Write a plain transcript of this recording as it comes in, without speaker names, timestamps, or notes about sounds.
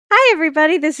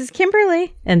everybody. This is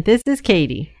Kimberly. And this is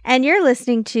Katie. And you're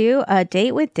listening to A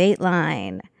Date with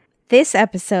Dateline. This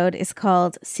episode is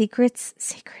called Secrets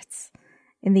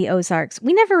in the Ozarks.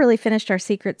 We never really finished our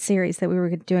secret series that we were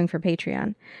doing for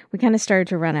Patreon. We kind of started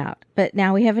to run out, but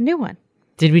now we have a new one.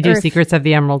 Did we do Secrets of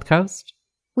the Emerald Coast?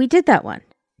 We did that one.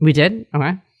 We did?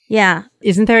 Okay. Yeah.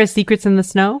 Isn't there a Secrets in the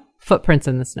Snow? Footprints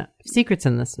in the Snow. Secrets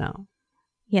in the Snow.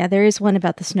 Yeah, there is one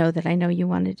about the snow that I know you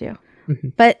want to do. Mm-hmm.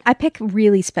 But I pick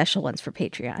really special ones for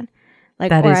Patreon.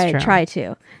 That is true. I try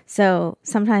to. So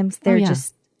sometimes they're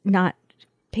just not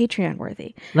Patreon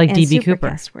worthy. Like DB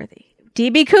Cooper. Worthy.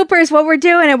 DB Cooper is what we're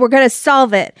doing, and we're going to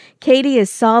solve it. Katie is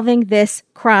solving this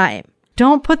crime.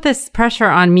 Don't put this pressure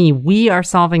on me. We are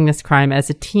solving this crime as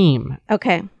a team.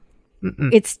 Okay.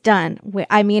 It's done.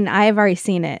 I mean, I have already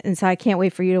seen it, and so I can't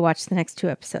wait for you to watch the next 2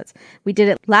 episodes. We did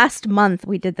it last month.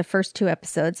 We did the first 2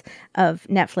 episodes of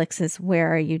Netflix's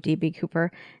Where Are You, DB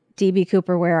Cooper? DB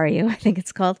Cooper, Where Are You? I think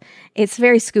it's called. It's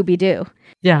very Scooby-Doo.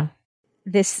 Yeah.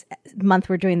 This month,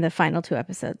 we're doing the final 2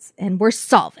 episodes, and we're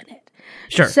solving it.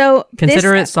 Sure. So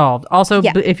consider it solved. Also,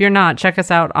 if you're not, check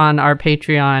us out on our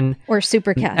Patreon. Or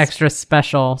Supercast. Extra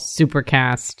special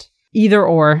Supercast. Either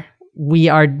or, we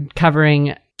are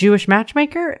covering Jewish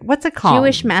Matchmaker? What's it called?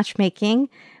 Jewish Matchmaking,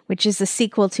 which is a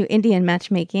sequel to Indian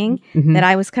Matchmaking that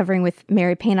I was covering with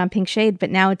Mary Payne on Pink Shade, but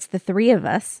now it's the 3 of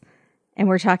us, and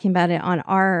we're talking about it on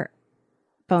our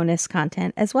bonus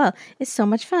content as well. It's so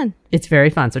much fun. It's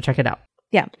very fun, so check it out.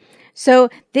 Yeah. So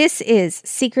this is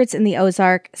Secrets in the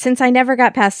Ozark. Since I never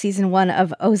got past season 1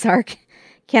 of Ozark,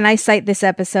 can I cite this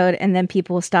episode and then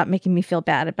people will stop making me feel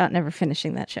bad about never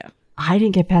finishing that show? I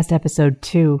didn't get past episode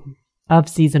 2 of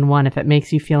season 1, if it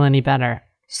makes you feel any better.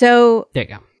 So there you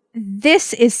go.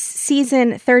 This is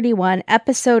season 31,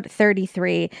 episode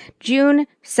 33, June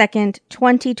 2nd,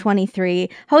 2023,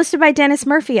 hosted by Dennis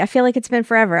Murphy. I feel like it's been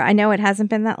forever. I know it hasn't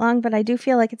been that long, but I do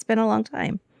feel like it's been a long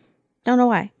time. Don't know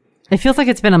why. It feels like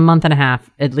it's been a month and a half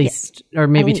at least, or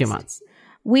maybe 2 months.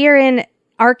 We are in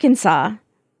Arkansas,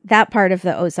 that part of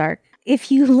the Ozark.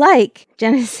 If you like,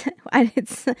 Dennis,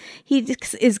 he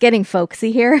is getting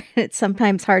folksy here. It's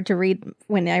sometimes hard to read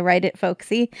when I write it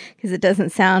folksy because it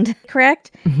doesn't sound correct.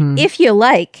 Mm-hmm. If you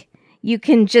like, you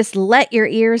can just let your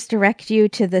ears direct you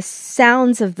to the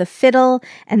sounds of the fiddle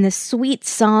and the sweet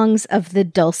songs of the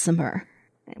dulcimer,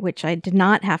 which I did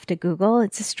not have to Google.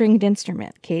 It's a stringed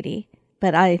instrument, Katie.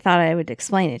 But I thought I would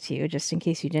explain it to you just in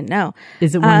case you didn't know.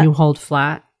 Is it when you hold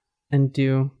flat and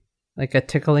do like a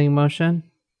tickling motion?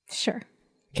 Sure.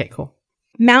 Okay, cool.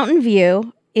 Mountain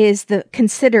View is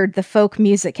considered the folk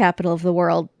music capital of the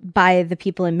world by the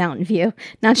people in Mountain View.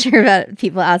 Not sure about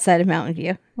people outside of Mountain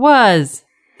View. Was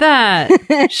that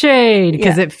shade?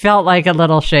 Because it felt like a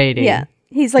little shady. Yeah.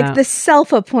 He's like the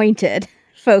self-appointed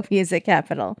folk music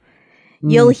capital.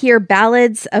 You'll hear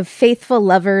ballads of faithful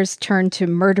lovers turn to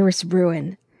murderous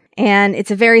ruin. And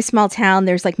it's a very small town.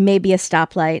 There's like maybe a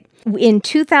stoplight. In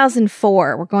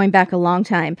 2004, we're going back a long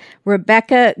time,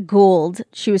 Rebecca Gould,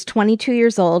 she was 22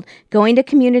 years old, going to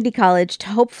community college to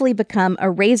hopefully become a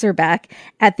Razorback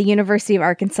at the University of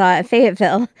Arkansas at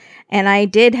Fayetteville. And I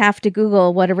did have to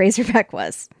Google what a Razorback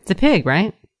was. It's a pig,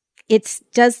 right? It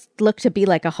does look to be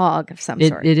like a hog of some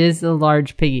sort. It is a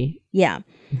large piggy. Yeah.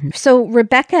 So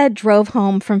Rebecca drove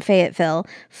home from Fayetteville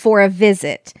for a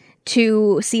visit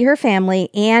to see her family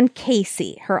and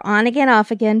Casey, her on-again,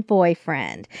 off-again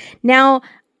boyfriend. Now,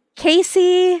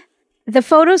 Casey, the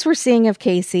photos we're seeing of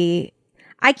Casey,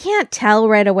 I can't tell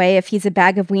right away if he's a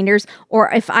bag of wieners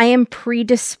or if I am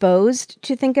predisposed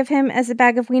to think of him as a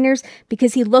bag of wieners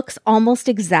because he looks almost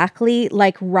exactly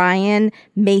like Ryan,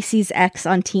 Macy's ex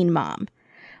on Teen Mom,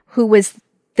 who was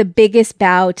the biggest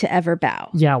bow to ever bow.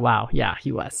 Yeah, wow. Yeah,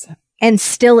 he was. And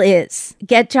still is.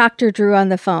 Get Dr. Drew on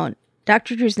the phone.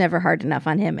 Dr. Drew's never hard enough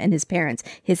on him and his parents,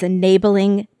 his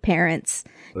enabling parents.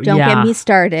 Don't get me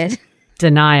started.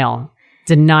 Denial.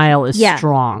 Denial is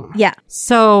strong. Yeah.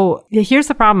 So here's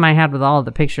the problem I had with all of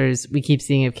the pictures we keep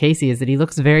seeing of Casey is that he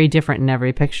looks very different in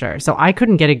every picture. So I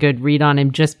couldn't get a good read on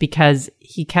him just because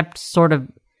he kept sort of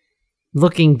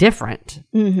looking different.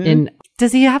 Mm-hmm. And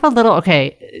does he have a little,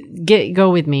 go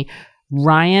with me.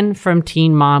 Ryan from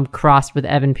Teen Mom crossed with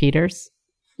Evan Peters?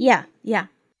 Yeah.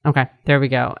 Okay, there we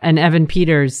go. And Evan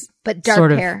Peters, but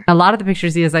dark hair. A lot of the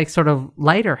pictures he has like sort of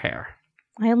lighter hair.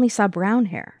 I only saw brown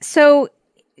hair. So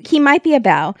he might be a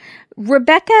bow.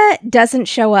 Rebecca doesn't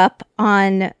show up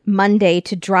on Monday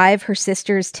to drive her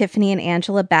sisters Tiffany and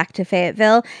Angela back to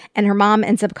Fayetteville, and her mom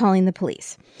ends up calling the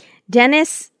police.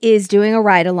 Dennis is doing a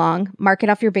ride along. Mark it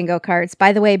off your bingo cards.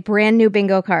 By the way, brand new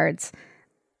bingo cards.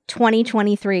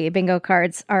 2023 bingo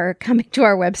cards are coming to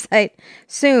our website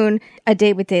soon,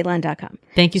 adatewithdateline.com.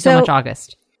 Thank you so much,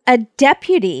 August. a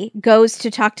deputy goes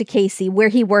to talk to Casey where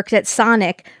he worked at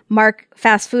Sonic. Mark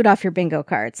fast food off your bingo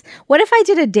cards. What if I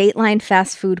did a Dateline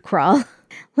fast food crawl,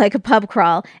 like a pub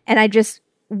crawl, and I just,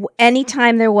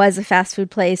 anytime there was a fast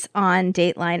food place on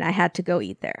Dateline, I had to go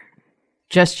eat there?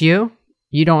 Just you?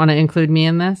 You don't want to include me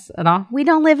in this at all? We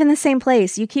don't live in the same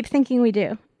place. You keep thinking we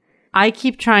do. I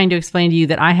keep trying to explain to you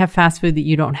that I have fast food that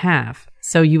you don't have.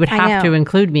 So you would have to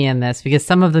include me in this because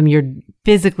some of them you're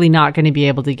physically not going to be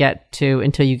able to get to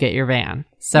until you get your van.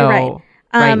 So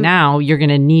right now you're going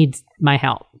to need my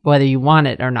help, whether you want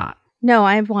it or not. No,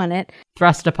 I want it.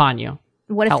 Thrust upon you.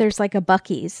 What if there's like a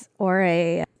Buc-ee's or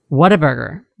a...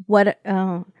 Whataburger.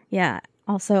 Oh, yeah.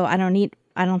 Also, I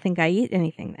don't think I eat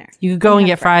anything there. You could go and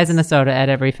get fries and a soda at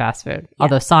every fast food. Yeah.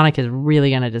 Although Sonic is really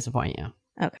going to disappoint you.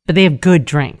 Okay. But they have good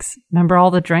drinks. Remember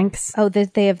all the drinks? Oh,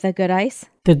 they have the good ice?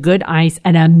 The good ice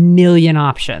and a million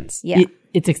options. Yeah.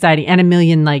 It's exciting. And a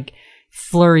million like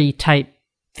flurry type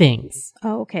things.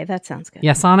 Oh, okay. That sounds good.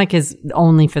 Yeah, Sonic is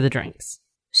only for the drinks.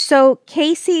 So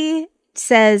Casey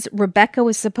says Rebecca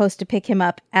was supposed to pick him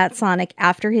up at Sonic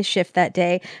after his shift that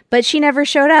day, but she never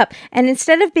showed up. And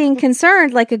instead of being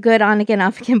concerned like a good on-again,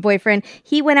 off-again boyfriend,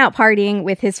 he went out partying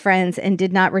with his friends and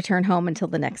did not return home until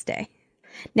the next day.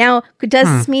 Now, does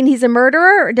this mean he's a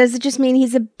murderer, or does it just mean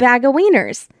he's a bag of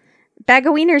wieners? Bag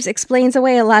of wieners explains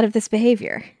away a lot of this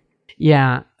behavior.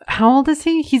 Yeah. How old is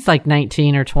he? He's like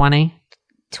 19 or 20.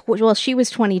 Well, she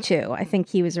was 22. I think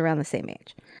he was around the same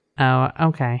age. Oh,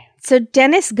 okay. So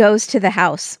Dennis goes to the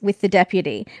house with the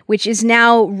deputy, which is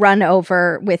now run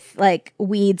over with like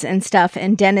weeds and stuff.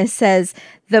 And Dennis says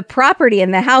the property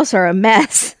and the house are a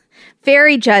mess.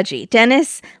 Very judgy.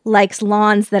 Dennis likes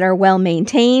lawns that are well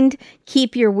maintained.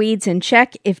 Keep your weeds in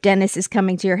check if Dennis is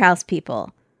coming to your house,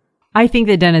 people. I think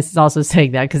that Dennis is also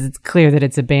saying that because it's clear that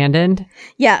it's abandoned.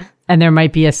 Yeah. And there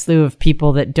might be a slew of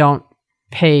people that don't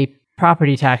pay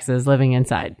property taxes living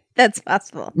inside. That's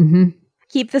possible. Mm-hmm.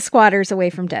 Keep the squatters away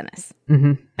from Dennis.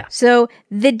 Mm-hmm. Yeah. So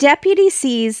the deputy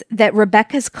sees that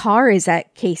Rebecca's car is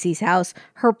at Casey's house.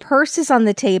 Her purse is on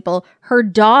the table. Her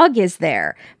dog is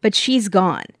there, but she's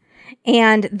gone.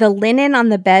 And the linen on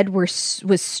the bed was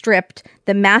stripped.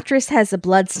 The mattress has a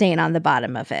blood stain on the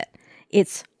bottom of it.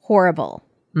 It's horrible.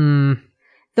 Mm.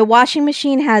 The washing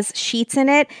machine has sheets in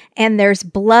it, and there's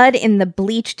blood in the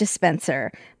bleach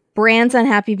dispenser. Brand's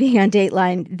unhappy being on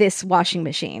Dateline. This washing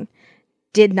machine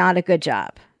did not a good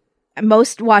job.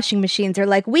 Most washing machines are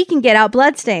like, we can get out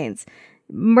blood stains.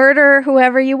 Murder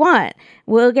whoever you want.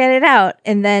 We'll get it out.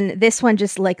 And then this one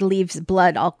just like leaves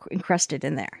blood all encrusted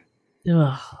in there.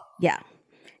 Ugh. Yeah.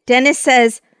 Dennis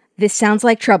says, this sounds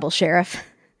like trouble, Sheriff.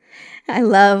 I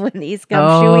love when he's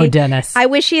gumshoey. Oh, Dennis. I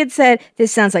wish he had said,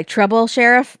 this sounds like trouble,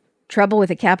 Sheriff. Trouble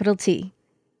with a capital T.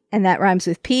 And that rhymes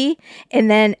with P. And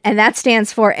that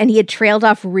stands for, and he had trailed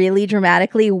off really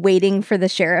dramatically, waiting for the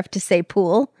sheriff to say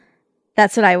pool.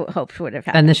 That's what I hoped would have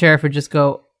happened. And the sheriff would just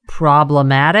go,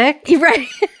 problematic? Right.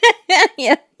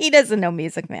 Yeah. He doesn't know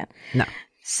music, man. No.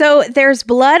 So there's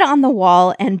blood on the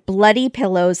wall and bloody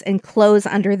pillows and clothes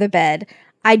under the bed.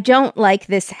 I don't like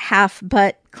this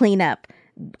half-butt cleanup.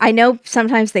 I know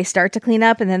sometimes they start to clean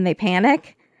up and then they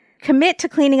panic. Commit to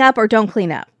cleaning up or don't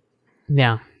clean up.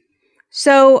 Yeah.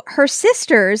 So her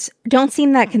sisters don't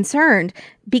seem that concerned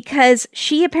because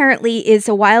she apparently is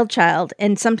a wild child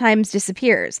and sometimes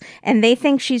disappears. And they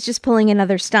think she's just pulling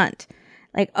another stunt.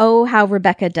 Like, oh, how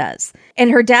Rebecca does.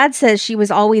 And her dad says she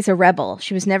was always a rebel.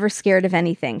 She was never scared of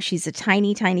anything. She's a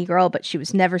tiny, tiny girl, but she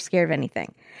was never scared of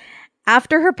anything.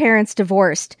 After her parents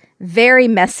divorced, very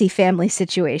messy family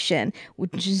situation,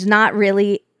 which is not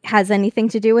really has anything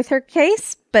to do with her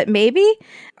case, but maybe.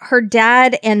 Her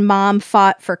dad and mom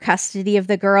fought for custody of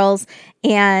the girls,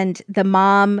 and the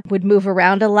mom would move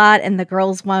around a lot, and the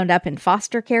girls wound up in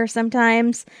foster care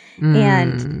sometimes.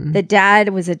 And the dad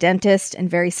was a dentist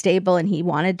and very stable, and he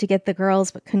wanted to get the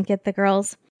girls, but couldn't get the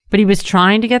girls. But he was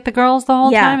trying to get the girls the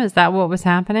whole time? Is that what was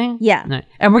happening? Yeah. No.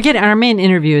 And we're getting, our main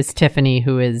interview is Tiffany,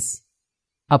 who is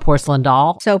a porcelain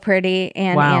doll. So pretty.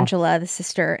 And wow. Angela, the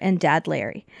sister, and dad,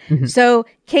 Larry. Mm-hmm. So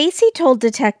Casey told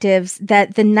detectives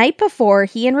that the night before,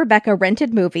 he and Rebecca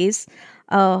rented movies.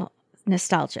 Oh,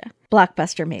 nostalgia.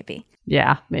 Blockbuster, maybe.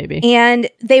 Yeah, maybe. And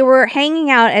they were hanging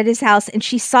out at his house, and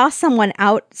she saw someone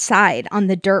outside on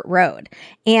the dirt road.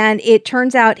 And it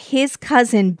turns out his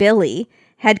cousin, Billy,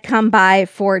 had come by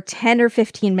for 10 or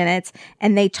 15 minutes,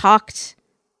 and they talked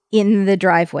in the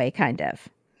driveway, kind of.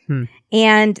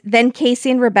 And then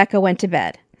Casey and Rebecca went to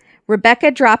bed.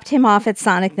 Rebecca dropped him off at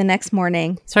Sonic the next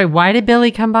morning. Sorry, why did Billy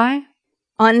come by?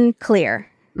 Unclear.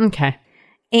 Okay.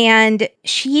 And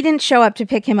she didn't show up to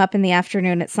pick him up in the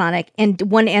afternoon at Sonic and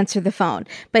wouldn't answer the phone.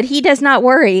 But he does not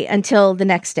worry until the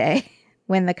next day.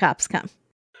 when the cops come.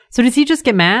 So does he just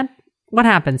get mad? What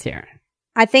happens here?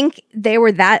 I think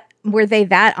were they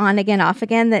that on again, off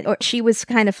again, that or she was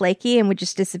kind of flaky and would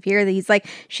just disappear, that he's like,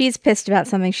 she's pissed about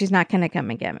something. She's not going to come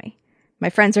and get me. My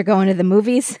friends are going to the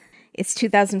movies. It's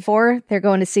 2004. They're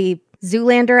going to see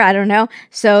Zoolander. I don't know.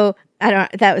 So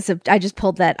I just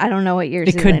pulled that. I don't know what year it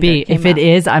Zoolander could be. If it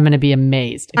is, I'm going to be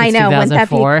amazed. If I it's know.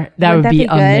 2004, that would be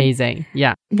amazing.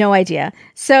 Yeah. No idea.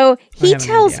 So he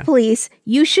tells police,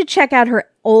 you should check out her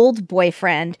old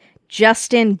boyfriend,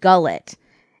 Justin Gullett,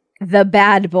 the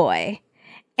bad boy.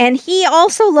 And he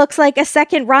also looks like a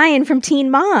second Ryan from Teen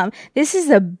Mom. This is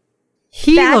a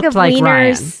bag of like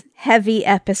wieners heavy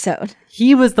episode.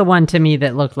 He was the one to me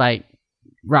that looked like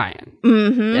Ryan.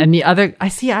 Mm-hmm. And the other, I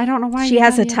don't know why she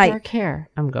has a type. Dark hair.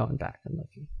 I'm going back and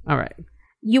looking. All right.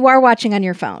 You are watching on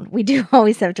your phone. We do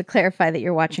always have to clarify that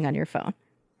you're watching on your phone.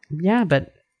 Yeah,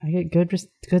 but I get good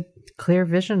clear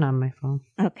vision on my phone.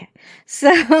 Okay.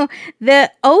 So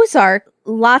the Ozark,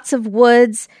 lots of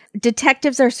woods.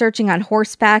 Detectives are searching on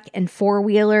horseback and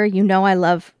four-wheeler. You know I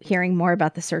love hearing more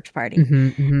about the search party. Mm-hmm,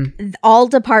 mm-hmm. All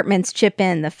departments chip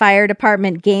in. The fire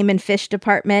department, game and fish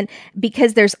department,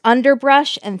 because there's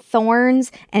underbrush and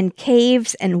thorns and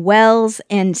caves and wells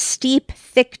and steep,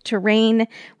 thick terrain,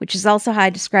 which is also how I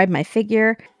describe my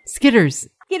figure. Skitters.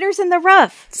 Skitters in the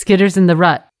rough. Skitters in the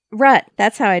rut. Rut.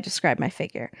 That's how I describe my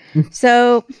figure.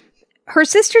 So her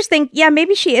sisters think, yeah,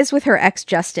 maybe she is with her ex,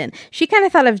 Justin. She kind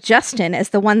of thought of Justin as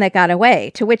the one that got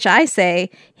away, to which I say,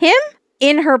 him?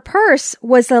 In her purse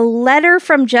was a letter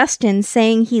from Justin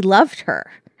saying he loved her.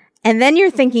 And then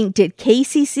you're thinking, did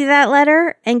Casey see that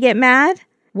letter and get mad?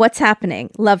 What's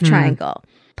happening? Love triangle.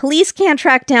 Police can't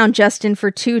track down Justin for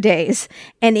 2 days.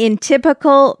 And in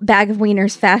typical Bag of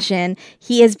Wieners fashion,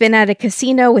 he has been at a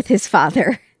casino with his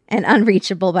father and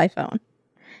unreachable by phone,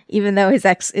 even though his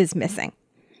ex is missing.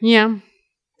 Yeah.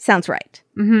 Sounds right.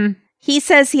 Mm-hmm. He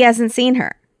says he hasn't seen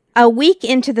her. A week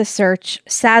into the search,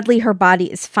 sadly, her body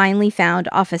is finally found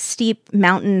off a steep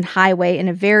mountain highway in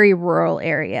a very rural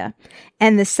area.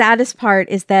 And the saddest part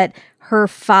is that her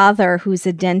father, who's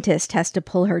a dentist, has to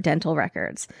pull her dental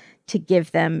records to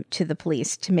give them to the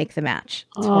police to make the match.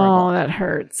 It's horrible. That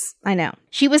hurts. I know.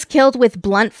 She was killed with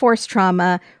blunt force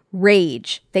trauma,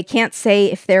 rage. They can't say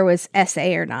if there was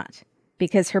SA or not,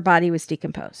 because her body was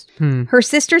decomposed. Her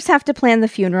sisters have to plan the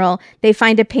funeral. They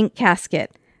find a pink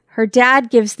casket. Her dad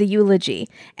gives the eulogy,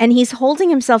 and he's holding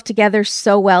himself together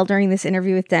so well during this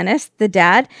interview with Dennis, the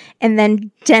dad. And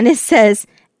then Dennis says,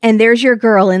 and there's your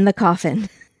girl in the coffin.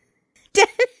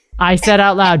 I said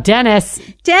out loud, Dennis.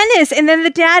 Dennis. And then the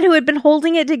dad, who had been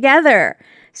holding it together,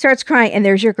 starts crying, and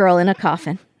there's your girl in a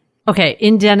coffin. Okay,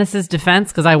 in Dennis's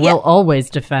defense, because I will always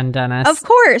defend Dennis. Of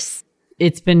course.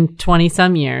 It's been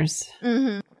 20-some years.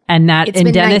 Mm-hmm. And that, it's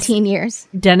been Dennis, 19 years.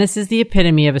 Dennis is the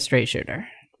epitome of a straight shooter.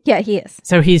 Yeah, he is.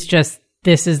 So he's just,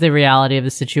 this is the reality of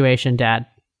the situation, Dad.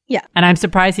 Yeah. And I'm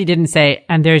surprised he didn't say,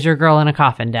 and there's your girl in a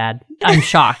coffin, Dad. I'm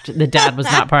shocked the dad was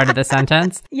not part of the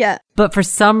sentence. Yeah. But for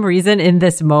some reason in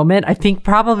this moment, I think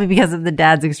probably because of the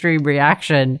dad's extreme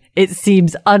reaction, it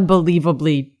seems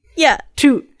unbelievably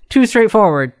too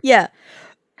straightforward. Yeah.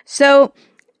 So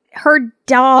her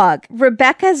dog,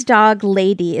 Rebecca's dog,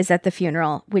 Lady, is at the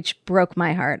funeral, which broke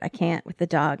my heart. I can't with the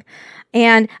dog.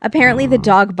 And apparently the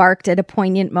dog barked at a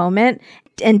poignant moment.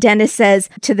 And Dennis says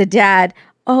to the dad,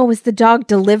 oh, was the dog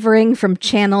delivering from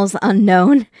channels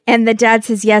unknown? And the dad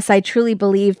says, yes, I truly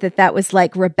believe that was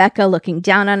like Rebecca looking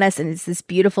down on us. And it's this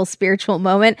beautiful spiritual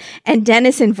moment. And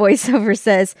Dennis in voiceover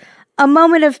says, a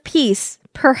moment of peace,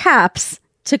 perhaps,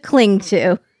 to cling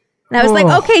to. And I was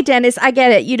like, okay, Dennis, I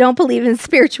get it. You don't believe in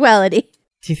spirituality.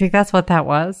 Do you think that's what that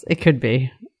was? It could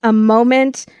be. A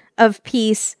moment of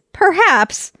peace,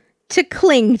 perhaps, to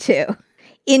cling to.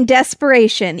 In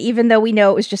desperation, even though we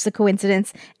know it was just a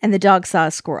coincidence and the dog saw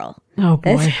a squirrel. Oh,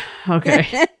 boy.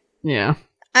 Okay. Yeah.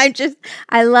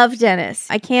 I love Dennis.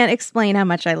 I can't explain how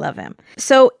much I love him.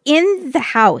 So in the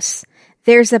house,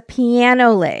 there's a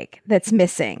piano leg that's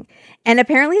missing. And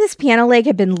apparently this piano leg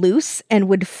had been loose and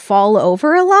would fall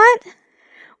over a lot,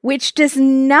 which does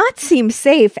not seem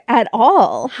safe at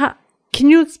all.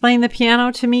 Can you explain the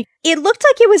piano to me? It looked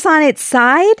like it was on its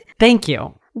side. Thank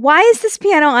you. Why is this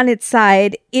piano on its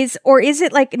side? Is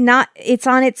it like not, it's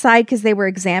on its side because they were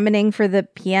examining for the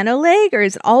piano leg, or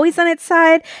is it always on its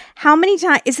side? How many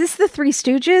times, is this the Three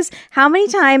Stooges? How many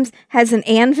times has an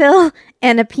anvil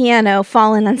and a piano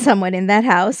fallen on someone in that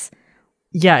house?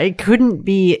 Yeah, it couldn't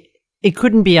be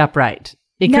upright.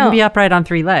 It couldn't be upright on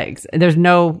three legs. There's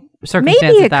no circumstance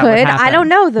Maybe it that could. would happen. I don't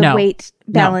know the weight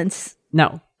balance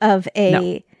No. of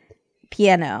a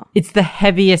piano. It's the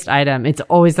heaviest item. It's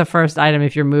always the first item.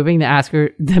 If you're moving,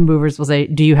 the movers will say,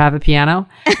 do you have a piano?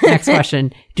 Next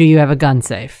question, do you have a gun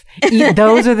safe?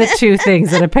 Those are the two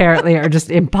things that apparently are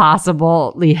just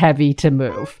impossibly heavy to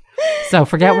move. So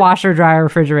forget washer, dryer,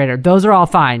 refrigerator. Those are all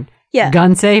fine. Yeah.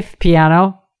 Gun safe,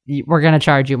 piano, we're going to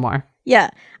charge you more. Yeah.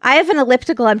 I have an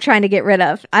elliptical I'm trying to get rid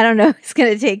of. I don't know who's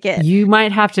going to take it. You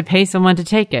might have to pay someone to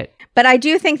take it. But I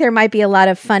do think there might be a lot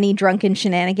of funny drunken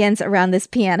shenanigans around this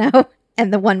piano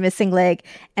and the one missing leg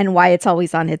and why it's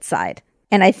always on its side.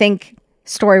 And I think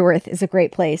Storyworth is a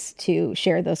great place to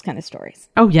share those kind of stories.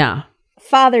 Oh, yeah.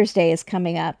 Father's Day is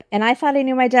coming up, and I thought I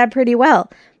knew my dad pretty well.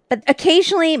 But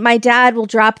occasionally my dad will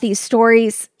drop these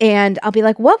stories and I'll be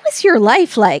like, what was your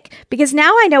life like? Because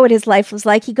now I know what his life was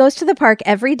like. He goes to the park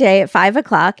every day at 5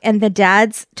 o'clock and the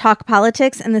dads talk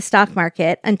politics and the stock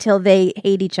market until they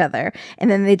hate each other.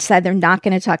 And then they decide they're not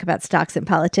going to talk about stocks and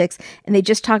politics. And they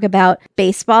just talk about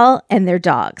baseball and their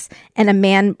dogs. And a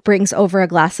man brings over a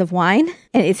glass of wine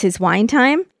and it's his wine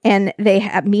time. And they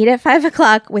meet at 5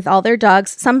 o'clock with all their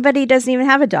dogs. Somebody doesn't even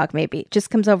have a dog, maybe.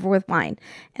 Just comes over with wine.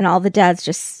 And all the dads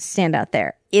just stand out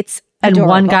there. It's adorable. And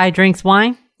one guy drinks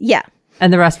wine? Yeah.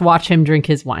 And the rest watch him drink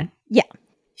his wine? Yeah.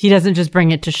 He doesn't just bring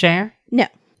it to share? No.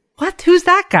 What? Who's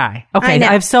that guy? Okay,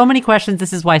 I have so many questions.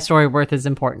 This is why Storyworth is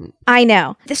important. I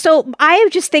know. So I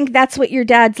just think that's what your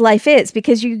dad's life is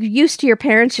because you're used to your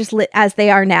parents just as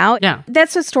they are now. Yeah.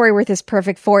 That's what Storyworth is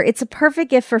perfect for. It's a perfect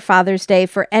gift for Father's Day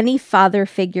for any father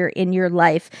figure in your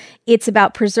life. It's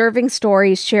about preserving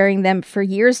stories, sharing them for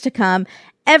years to come.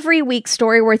 Every week,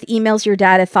 Storyworth emails your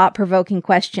dad a thought-provoking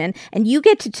question, and you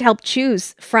get to help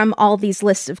choose from all these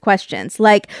lists of questions.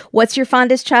 Like, what's your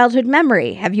fondest childhood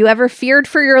memory? Have you ever feared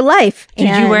for your life?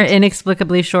 Did you wear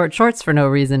inexplicably short shorts for no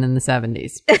reason in the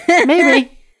 70s?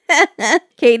 Maybe.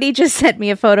 Katie just sent me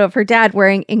a photo of her dad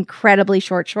wearing incredibly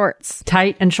short shorts.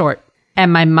 Tight and short.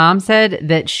 And my mom said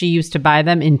that she used to buy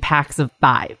them in packs of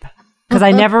 5. Because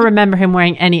I never remember him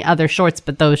wearing any other shorts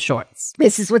but those shorts.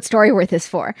 This is what Storyworth is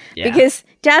for. Yeah. Because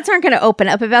dads aren't going to open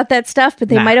up about that stuff, but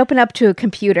they might open up to a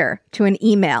computer, to an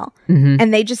email,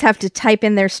 and they just have to type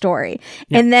in their story.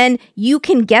 Yep. And then you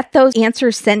can get those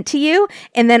answers sent to you.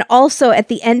 And then also at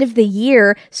the end of the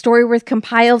year, Storyworth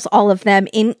compiles all of them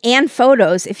and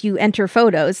photos, if you enter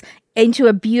photos, into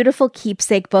a beautiful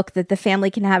keepsake book that the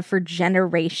family can have for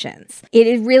generations.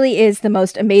 It really is the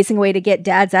most amazing way to get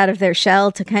dads out of their shell,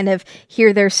 to kind of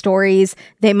hear their stories.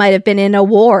 They might have been in a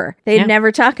war. They'd never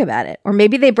talk about it. Or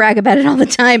maybe they brag about it all the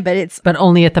time, but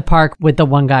only at the park with the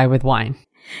one guy with wine.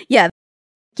 Yeah.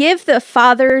 Give the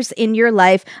fathers in your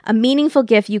life a meaningful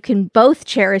gift you can both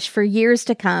cherish for years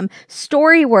to come.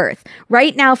 Storyworth.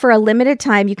 Right now, for a limited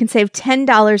time, you can save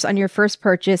 $10 on your first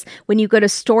purchase when you go to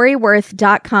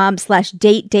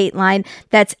storyworth.com/datedateline.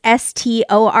 That's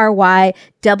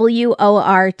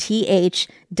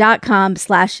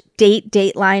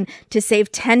STORYWORTH.com/datedateline to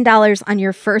save $10 on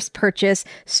your first purchase.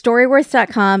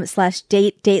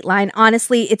 Storyworth.com/datedateline.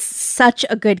 Honestly, it's such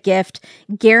a good gift.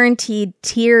 Guaranteed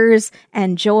tears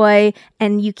and joy,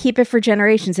 and you keep it for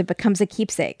generations. It becomes a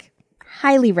keepsake.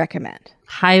 Highly recommend.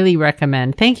 Highly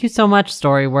recommend. Thank you so much,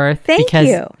 Storyworth. Thank you.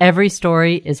 Because every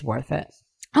story is worth it.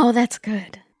 Oh, that's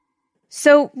good.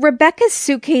 So Rebecca's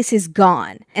suitcase is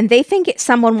gone, and they think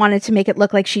someone wanted to make it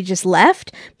look like she just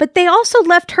left, but they also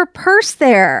left her purse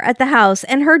there at the house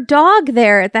and her dog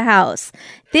there at the house.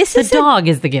 The dog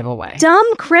is the giveaway.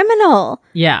 Dumb criminal.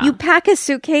 Yeah. You pack a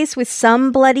suitcase with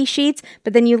some bloody sheets,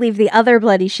 but then you leave the other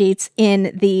bloody sheets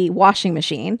in the washing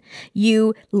machine.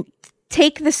 You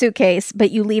take the suitcase,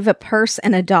 but you leave a purse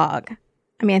and a dog.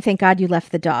 I mean, thank God you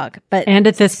left the dog. And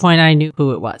at this point, I knew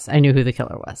who it was. I knew who the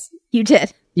killer was. You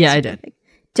did? Yeah, I did.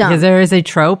 Dumb. Because there is a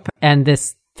trope, and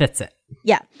this fits it.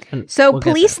 Yeah. So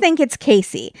police think it's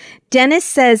Casey. Dennis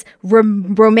says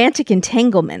romantic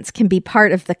entanglements can be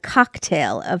part of the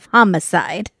cocktail of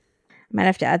homicide. I might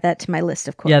have to add that to my list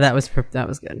of quotes. Yeah, that was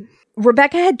good.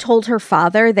 Rebecca had told her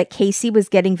father that Casey was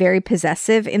getting very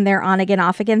possessive in their on-again,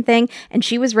 off-again thing, and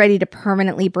she was ready to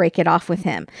permanently break it off with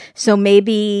him. So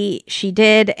maybe she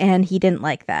did, and he didn't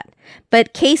like that.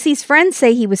 But Casey's friends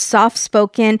say he was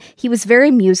soft-spoken. He was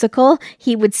very musical.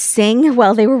 He would sing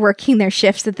while they were working their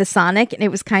shifts at the Sonic, and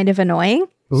it was kind of annoying.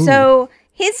 Ooh. So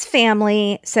his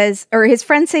family says, or his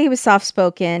friends say he was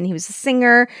soft-spoken. He was a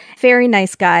singer, very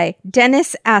nice guy.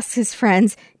 Dennis asks his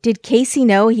friends, did Casey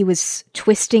know he was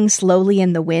twisting slowly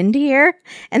in the wind here?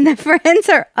 And the friends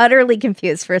are utterly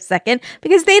confused for a second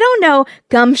because they don't know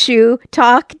gumshoe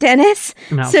talk, Dennis.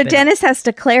 No, so Dennis has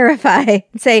to clarify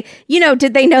and say,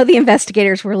 did they know the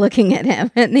investigators were looking at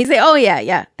him? And they say, oh,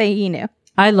 yeah, he knew.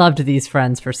 I loved these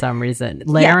friends for some reason.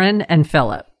 Laren and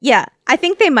Philip. Yeah. I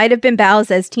think they might have been Bows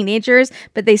as teenagers,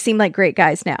 but they seem like great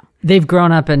guys now. They've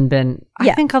grown up and been,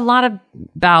 I think a lot of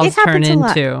Bows turn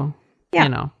into, you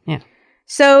know,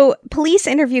 So police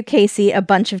interview Casey a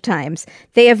bunch of times.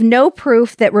 They have no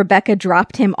proof that Rebecca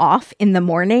dropped him off in the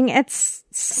morning at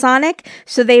Sonic.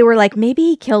 So they were like, maybe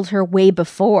he killed her way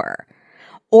before.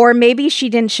 Or maybe she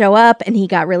didn't show up and he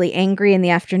got really angry in the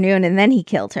afternoon and then he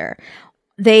killed her.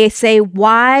 They say,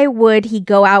 why would he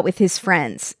go out with his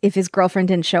friends if his girlfriend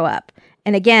didn't show up?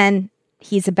 And again,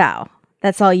 he's a Bow.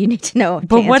 That's all you need to know.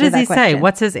 But what does he say?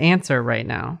 What's his answer right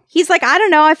now? He's like, I don't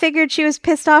know. I figured she was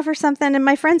pissed off or something and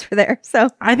my friends were there. So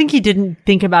I think he didn't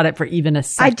think about it for even a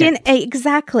second. I didn't.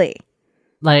 Exactly.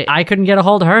 Like, I couldn't get a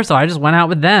hold of her, so I just went out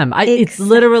with them. It's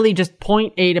literally just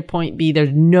point A to point B.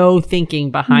 There's no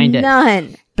thinking behind it.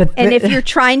 None. And if you're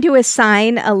trying to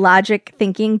assign a logic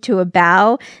thinking to a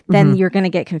Bow, then you're going to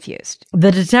get confused.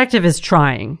 The detective is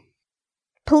trying.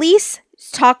 Police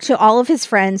talked to all of his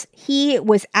friends. He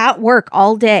was at work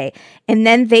all day. And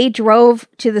then they drove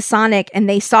to the Sonic and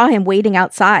they saw him waiting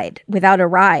outside without a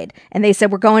ride. And they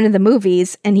said, we're going to the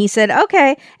movies. And he said,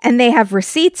 okay. And they have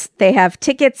receipts. They have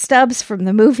ticket stubs from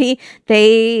the movie.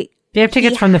 They have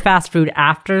tickets from the fast food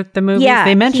after the movie. Yeah,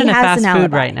 they mention a fast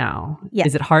food right now. Yeah.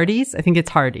 Is it Hardee's? I think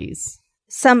it's Hardee's.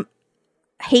 Some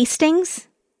Hastings,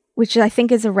 which I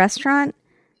think is a restaurant.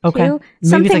 Okay. Too. Maybe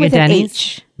something it's like with a Denny's. an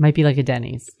H. Might be like a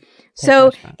Denny's.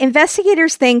 So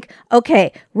investigators think,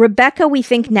 okay, Rebecca, we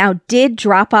think now did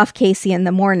drop off Casey in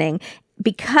the morning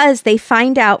because they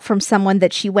find out from someone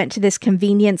that she went to this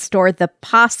convenience store, the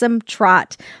Possum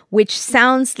Trot, which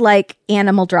sounds like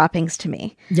animal droppings to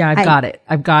me. Yeah, I've got it.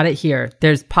 I've got it here.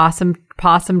 There's Possum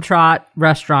Trot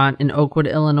restaurant in Oakwood,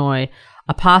 Illinois,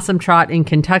 a Possum Trot in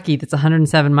Kentucky that's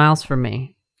 107 miles from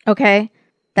me. Okay.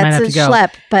 That's a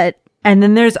schlep, but... And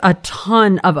then there's a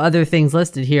ton of other things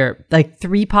listed here, like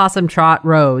 3 Possum Trot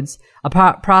roads,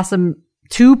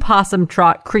 2 Possum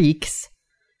Trot creeks.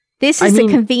 This is a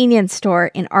convenience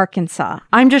store in Arkansas.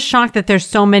 I'm just shocked that there's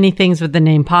so many things with the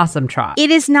name Possum Trot.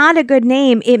 It is not a good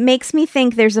name. It makes me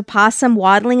think there's a possum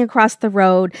waddling across the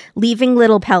road, leaving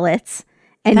little pellets,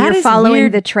 and you're following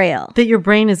the trail. That your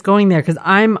brain is going there, because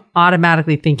I'm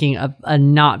automatically thinking of a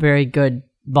not very good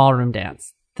ballroom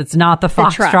dance. That's not the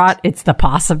foxtrot, it's the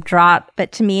possum trot.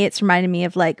 But to me, it's reminding me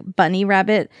of like bunny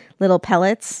rabbit, little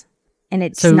pellets, and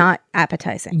it's not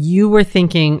appetizing. You were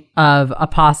thinking of a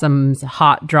possum's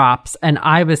hot drops, and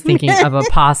I was thinking of a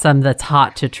possum that's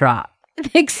hot to trot.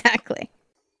 Exactly.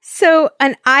 So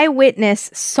an eyewitness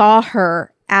saw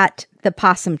her at the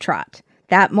Possum Trot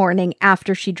that morning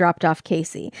after she dropped off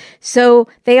Casey. So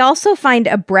they also find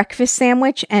a breakfast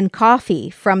sandwich and coffee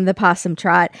from the Possum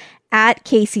Trot at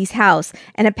Casey's house.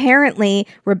 And apparently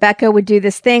Rebecca would do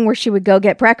this thing where she would go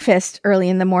get breakfast early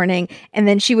in the morning and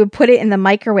then she would put it in the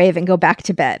microwave and go back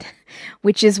to bed,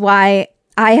 which is why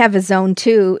I have a zone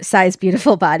 2 size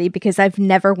beautiful body, because I've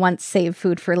never once saved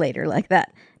food for later like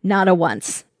that. Not a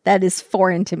once. That is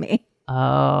foreign to me.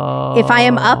 Oh. If I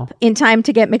am up in time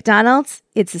to get McDonald's,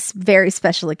 it's a very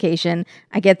special occasion.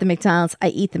 I get the McDonald's. I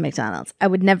eat the McDonald's. I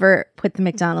would never put the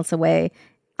McDonald's away.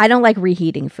 I don't like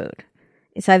reheating food.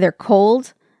 It's either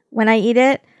cold when I eat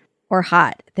it or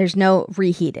hot. There's no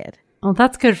reheated. Well,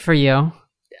 that's good for you.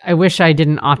 I wish I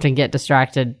didn't often get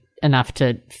distracted enough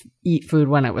to eat food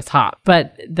when it was hot.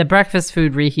 But the breakfast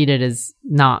food reheated is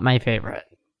not my favorite.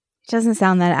 It doesn't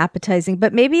sound that appetizing,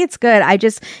 but maybe it's good.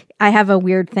 I have a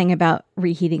weird thing about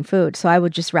reheating food, so I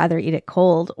would just rather eat it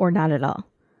cold or not at all.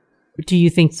 Do you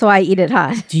think... So I eat it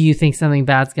hot. Do you think something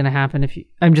bad's going to happen if you...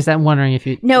 I'm wondering if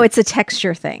you... No, it's a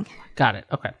texture thing. Got it.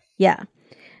 Okay. Yeah.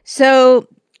 So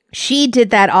she did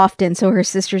that often. So her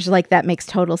sister's like, that makes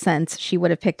total sense. She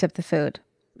would have picked up the food.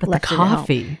 But the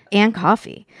coffee. And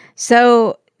coffee.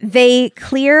 So they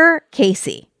clear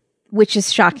Casey, which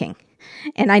is shocking.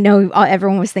 And I know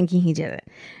everyone was thinking he did it.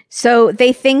 So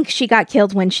they think she got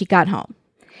killed when she got home.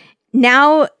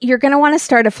 Now you're going to want to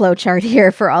start a flow chart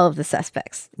here for all of the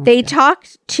suspects. Okay. They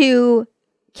talked to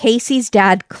Casey's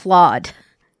dad, Claude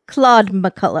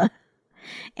McCullough.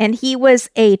 And he was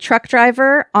a truck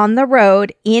driver on the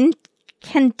road in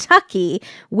Kentucky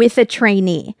with a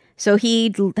trainee. So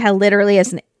he literally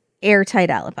has an airtight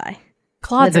alibi.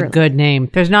 Claude's a good name.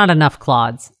 There's not enough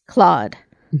Claudes. Claude.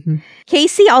 Mm-hmm.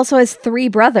 Casey also has 3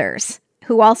 brothers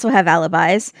who also have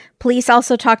alibis. Police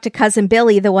also talked to cousin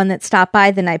Billy, the one that stopped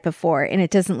by the night before, and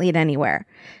it doesn't lead anywhere.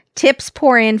 Tips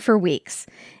pour in for weeks.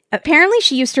 Apparently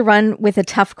she used to run with a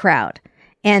tough crowd.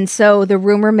 And so the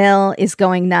rumor mill is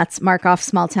going nuts. Mark off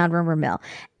small town rumor mill.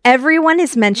 Everyone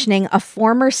is mentioning a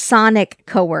former Sonic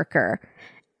coworker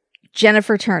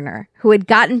Jennifer Turner, who had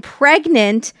gotten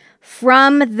pregnant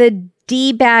from the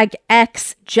D-bag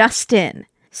ex, Justin.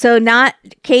 So not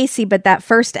Casey, but that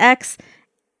first ex,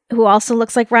 who also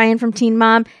looks like Ryan from Teen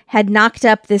Mom, had knocked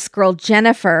up this girl,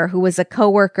 Jennifer, who was a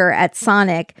coworker at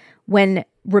Sonic when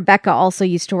Rebecca also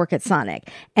used to work at Sonic.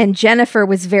 And Jennifer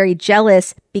was very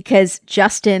jealous because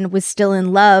Justin was still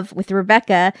in love with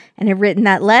Rebecca and had written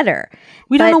that letter.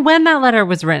 We don't know when that letter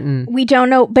was written. We don't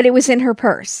know, but it was in her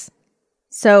purse.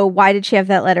 So why did she have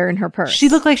that letter in her purse? She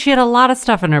looked like she had a lot of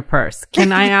stuff in her purse.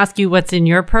 Can I ask you what's in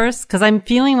your purse? Because I'm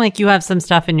feeling like you have some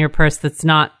stuff in your purse that's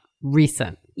not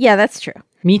recent. Yeah, that's true.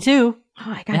 Me too.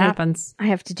 Oh, it happens. I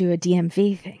have to do a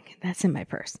DMV thing. That's in my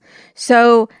purse.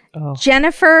 So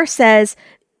Jennifer says,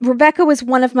 Rebecca was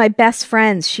one of my best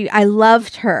friends. I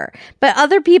loved her. But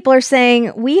other people are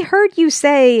saying, we heard you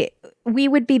say we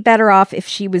would be better off if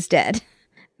she was dead.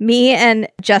 Me and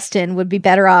Justin would be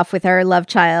better off with our love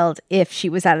child if she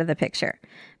was out of the picture.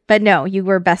 But no, you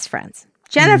were best friends.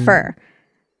 Jennifer,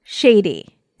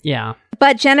 shady. Yeah.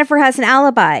 But Jennifer has an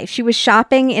alibi. She was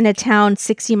shopping in a town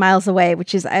 60 miles away,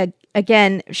 which is,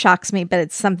 again, shocks me, but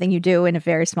it's something you do in a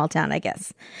very small town, I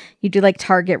guess. You do like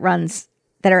Target runs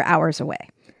that are hours away.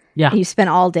 Yeah. And you spend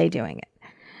all day doing it.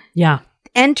 Yeah.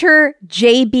 Enter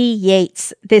J.B.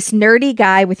 Yates, this nerdy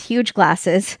guy with huge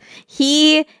glasses.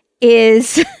 He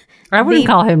is... I wouldn't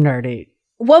call him nerdy.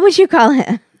 What would you call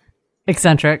him?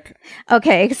 Eccentric.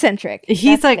 Okay, eccentric.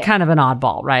 He's like kind of an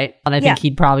oddball, right? And I think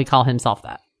he'd probably call himself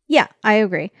that. Yeah, I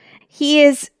agree. He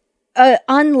is an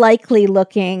unlikely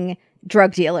looking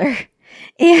drug dealer.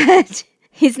 And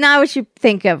he's not what you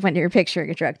think of when you're picturing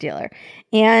a drug dealer.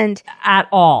 And at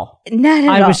all. Not at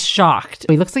all. I was shocked.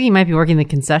 He looks like he might be working the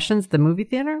concessions, the movie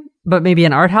theater, but maybe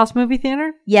an art house movie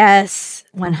theater. Yes,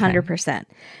 100%. Okay.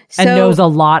 And knows a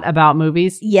lot about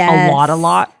movies. Yes. A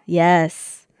lot.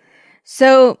 Yes.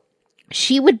 So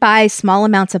she would buy small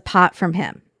amounts of pot from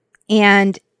him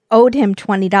and owed him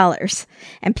 $20.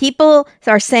 And people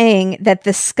are saying that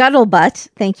the scuttlebutt,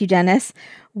 thank you, Dennis,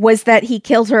 was that he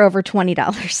killed her over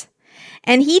 $20.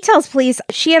 And he tells police,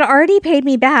 she had already paid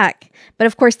me back. But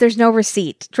of course, there's no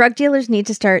receipt. Drug dealers need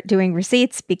to start doing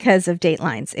receipts because of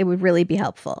datelines. It would really be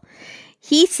helpful.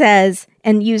 He says,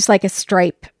 and use like a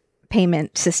Stripe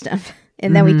payment system,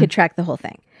 and then we could track the whole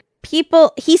thing.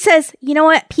 He says, you know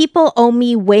what? People owe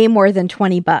me way more than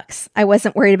 $20. I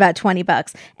wasn't worried about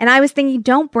 $20. And I was thinking,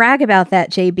 don't brag about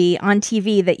that, JB, on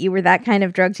TV, that you were that kind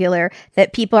of drug dealer,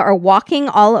 that people are walking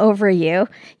all over you.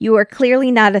 You are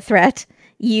clearly not a threat.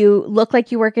 You look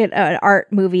like you work at an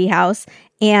art movie house,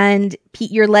 and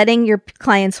you're letting your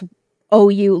clients owe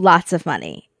you lots of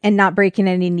money and not breaking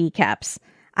any kneecaps.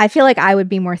 I feel like I would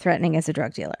be more threatening as a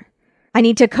drug dealer. I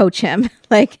need to coach him,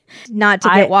 like, not to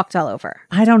get walked all over.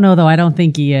 I don't know, though. I don't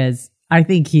think he is. I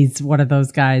think he's one of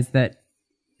those guys that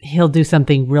he'll do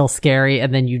something real scary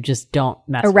and then you just don't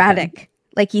mess erratic. with him.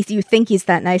 Like, you think he's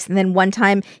that nice, and then one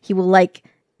time he will, like...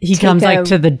 He comes, like,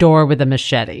 to the door with a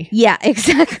machete. Yeah,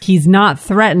 exactly. He's not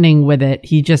threatening with it.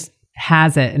 He just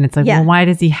has it. And it's like, well, why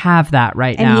does he have that now?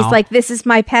 And he's like, this is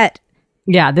my pet.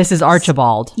 Yeah, this is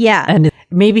Archibald. Yeah. And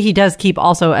maybe he does keep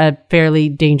also a fairly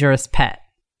dangerous pet.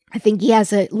 I think he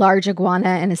has a large iguana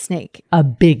and a snake. A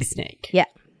big snake. Yeah.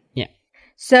 Yeah.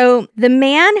 So the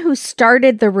man who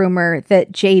started the rumor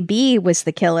that JB was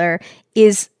the killer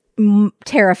is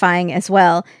terrifying as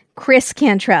well. Chris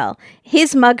Cantrell.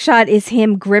 His mugshot is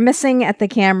him grimacing at the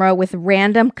camera with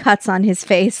random cuts on his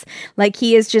face. Like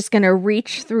he is just going to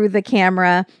reach through the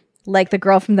camera like the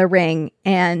girl from The Ring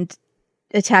and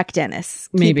attack Dennis.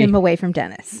 Keep him away from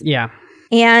Dennis. Yeah.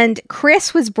 And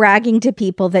Chris was bragging to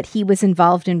people that he was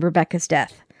involved in Rebecca's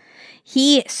death.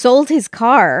 He sold his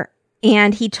car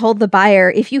and he told the buyer,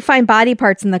 if you find body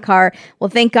parts in the car, well,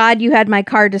 thank God you had my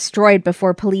car destroyed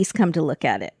before police come to look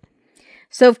at it.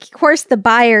 So, of course, the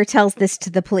buyer tells this to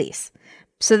the police.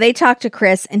 So they talk to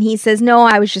Chris and he says, no,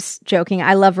 I was just joking.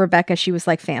 I love Rebecca. She was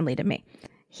like family to me.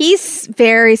 He's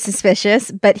very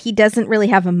suspicious, but he doesn't really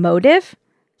have a motive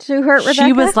to hurt Rebecca.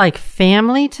 She was like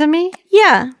family to me?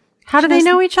 Yeah. How do they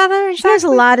know each other? Exactly? She has a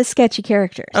lot of sketchy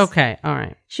characters. Okay, all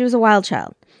right. She was a wild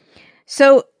child.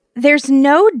 So there's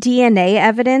no DNA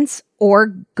evidence or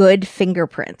good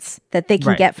fingerprints that they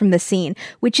can get from the scene,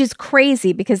 which is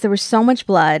crazy because there was so much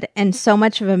blood and so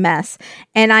much of a mess.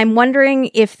 And I'm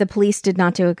wondering if the police did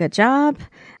not do a good job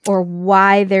or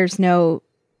why there's no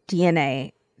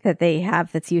DNA that they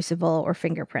have that's usable or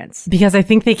fingerprints. Because I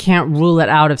think they can't rule it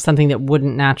out of something that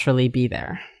wouldn't naturally be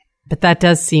there. But that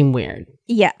does seem weird.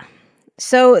 Yeah.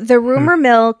 So the rumor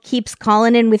mill keeps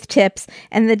calling in with tips,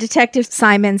 and the detective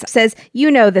Simons says,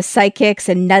 you know, the psychics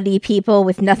and nutty people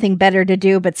with nothing better to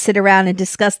do but sit around and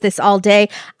discuss this all day.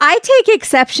 I take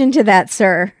exception to that,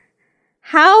 sir.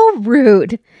 How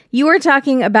rude. You are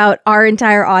talking about our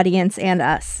entire audience and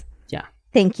us. Yeah.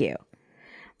 Thank you.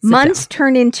 Months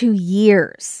turn into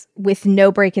years with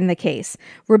no break in the case.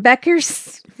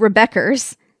 Rebecca's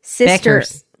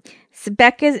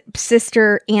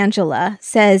sister Angela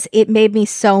says, it made me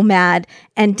so mad.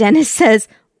 And Dennis says,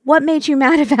 what made you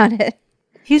mad about it?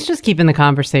 He's just keeping the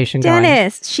conversation going.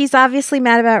 Dennis, she's obviously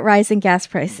mad about rising gas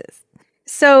prices.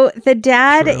 So the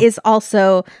dad is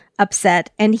also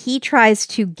upset, and he tries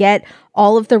to get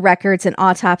all of the records and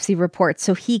autopsy reports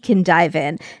so he can dive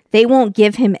in. They won't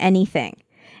give him anything.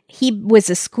 He was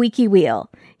a squeaky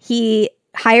wheel. He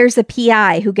hires a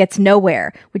PI who gets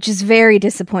nowhere, which is very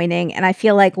disappointing. And I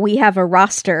feel like we have a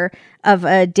roster of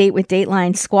a Date with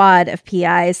Dateline squad of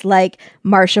PIs like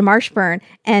Marsha Marshburn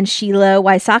and Sheila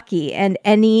Wysocki and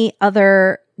any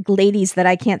other ladies that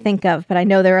I can't think of, but I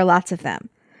know there are lots of them.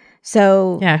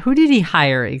 So yeah, who did he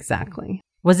hire exactly?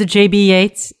 Was it JB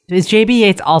Yates? Is JB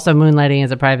Yates also moonlighting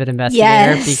as a private investigator?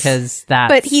 Yes. Because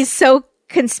that's... But he's so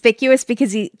conspicuous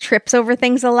because he trips over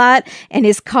things a lot, and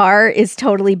his car is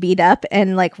totally beat up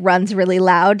and like runs really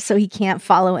loud, so he can't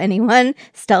follow anyone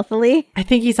stealthily. I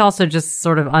think he's also just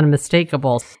sort of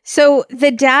unmistakable. So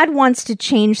the dad wants to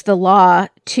change the law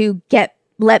to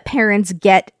let parents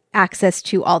get access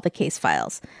to all the case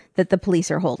files that the police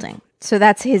are holding. So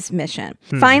that's his mission.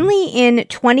 Finally, in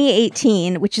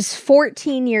 2018, which is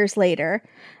 14 years later,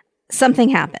 something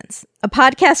happens. A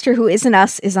podcaster who isn't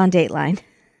us is on Dateline.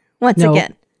 Once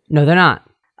again. No, they're not.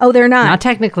 Oh, they're not. Not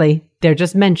technically. They're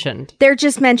just mentioned. They're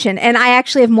just mentioned. And I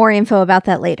actually have more info about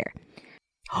that later.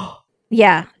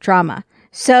 Yeah, drama.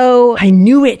 So I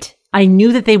knew it. I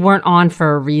knew that they weren't on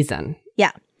for a reason.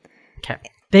 Yeah. Okay.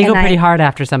 They go pretty hard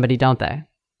after somebody, don't they?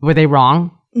 Were they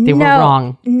wrong? They were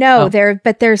wrong. No,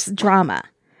 but there's drama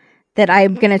that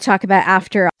I'm going to talk about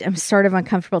after. I'm sort of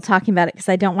uncomfortable talking about it because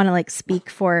I don't want to like speak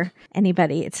for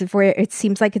anybody. It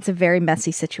seems like it's a very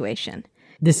messy situation.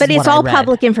 But it's all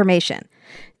public information.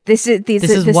 This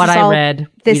is what I read.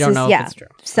 We don't know if it's true.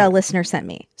 So listener sent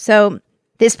me. So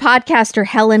this podcaster,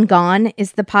 Helen Gone,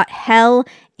 is Hell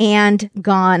and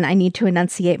Gone. I need to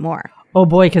enunciate more. Oh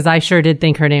boy, because I sure did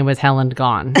think her name was Helen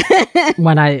Gone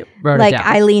when I wrote it down. Like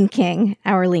Eileen King,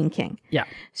 our Lean King. Yeah.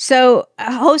 So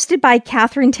hosted by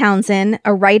Catherine Townsend,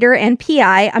 a writer and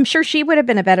PI. I'm sure she would have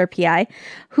been a better PI,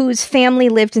 whose family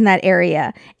lived in that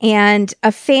area. And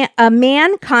a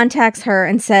man contacts her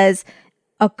and says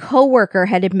a coworker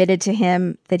had admitted to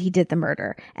him that he did the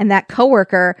murder. And that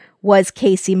coworker was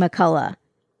Casey McCullough.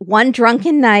 One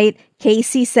drunken night,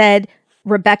 Casey said,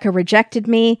 Rebecca rejected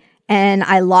me and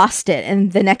I lost it.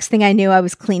 And the next thing I knew, I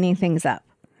was cleaning things up.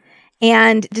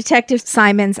 And Detective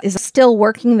Simons is still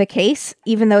working the case,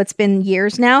 even though it's been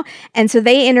years now. And so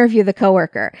they interview the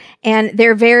coworker, and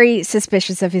they're very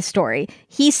suspicious of his story.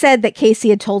 He said that Casey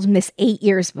had told him this 8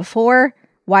 years before.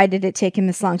 Why did it take him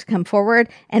this long to come forward?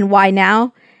 And why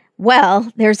now?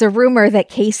 Well, there's a rumor that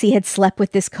Casey had slept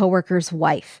with this coworker's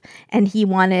wife, and he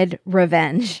wanted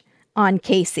revenge on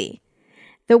Casey.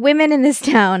 The women in this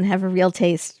town have a real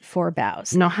taste for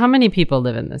bows. No, how many people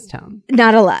live in this town?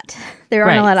 Not a lot. There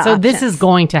aren't a lot of options. So this is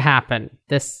going to happen,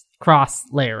 this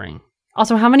cross-layering.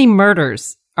 Also, how many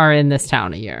murders are in this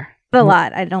town a year? A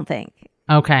lot, I don't think.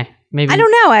 Okay, maybe. I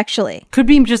don't know, actually. Could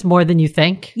be just more than you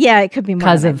think. Yeah, it could be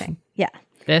more than I think. Yeah.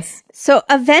 This? So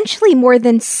eventually more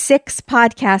than 6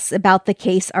 podcasts about the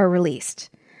case are released,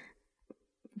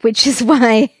 which is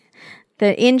why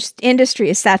the industry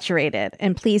is saturated.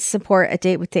 And please support A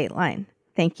Date with Dateline.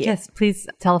 Thank you. Yes, please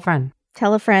tell a friend.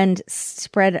 Tell a friend,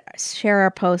 share our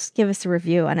post, give us a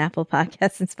review on Apple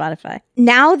Podcasts and Spotify.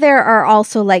 Now there are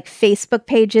also like Facebook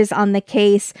pages on the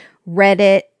case,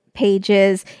 Reddit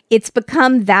pages. It's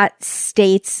become that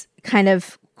state's kind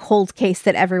of cold case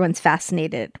that everyone's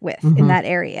fascinated with in that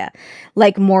area,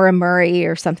 like Maura Murray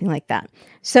or something like that.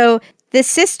 So the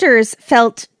sisters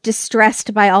felt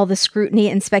distressed by all the scrutiny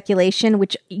and speculation,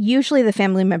 which usually the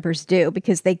family members do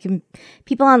because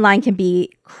people online can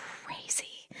be crazy.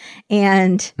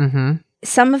 And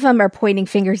some of them are pointing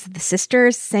fingers at the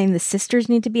sisters, saying the sisters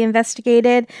need to be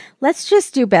investigated. Let's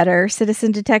just do better,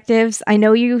 citizen detectives. I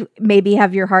know you maybe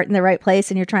have your heart in the right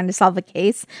place and you're trying to solve a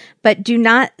case, but do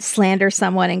not slander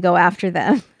someone and go after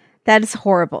them. That is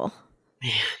horrible.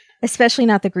 Man. Especially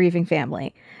not the grieving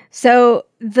family. So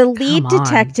the lead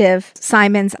detective,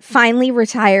 Simons, finally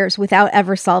retires without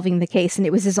ever solving the case, and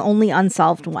it was his only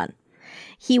unsolved one.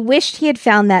 He wished he had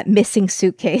found that missing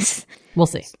suitcase. We'll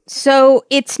see. So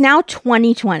it's now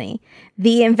 2020.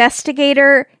 The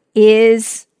investigator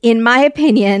is, in my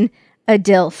opinion, a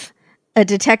DILF, a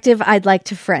detective I'd like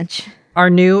to French.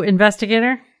 Our new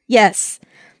investigator? Yes.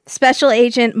 Special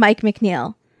Agent Mike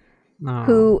McNeil,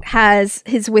 who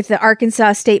is with the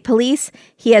Arkansas State Police.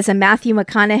 He has a Matthew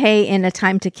McConaughey in A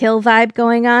Time to Kill vibe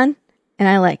going on, and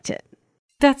I liked it.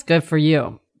 That's good for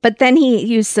you. But then he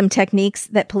used some techniques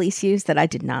that police use that I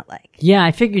did not like. Yeah,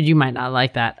 I figured you might not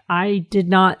like that. I did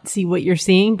not see what you're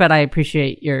seeing, but I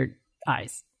appreciate your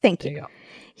eyes. Thank you.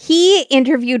 He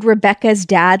interviewed Rebecca's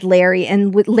dad, Larry,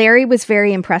 and Larry was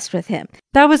very impressed with him.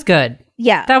 That was good.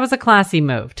 Yeah. That was a classy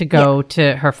move to go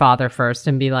to her father first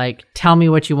and be like, tell me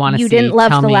what you want to see. You didn't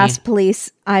love the last police.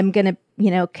 I'm going to,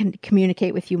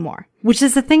 communicate with you more. Which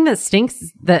is the thing that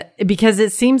stinks, because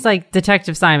it seems like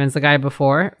Detective Simons, the guy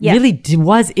before, really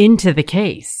was into the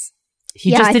case.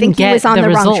 He just didn't get he was on the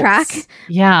results. wrong track.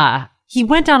 Yeah. He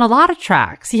went down a lot of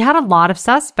tracks. He had a lot of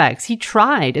suspects. He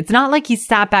tried. It's not like he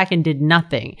sat back and did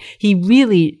nothing.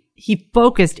 He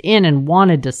focused in and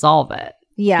wanted to solve it.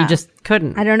 Yeah. He just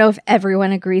couldn't. I don't know if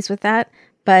everyone agrees with that,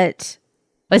 but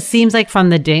it seems like from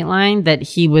the Dateline that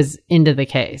he was into the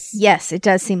case. Yes, it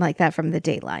does seem like that from the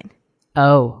Dateline.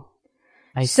 Oh,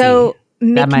 I see.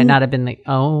 That might not have been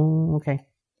okay.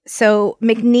 So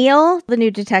McNeil, the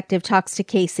new detective, talks to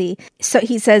Casey. So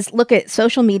he says, look,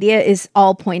 social media is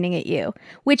all pointing at you,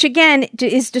 which again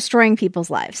is destroying people's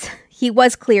lives. He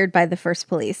was cleared by the first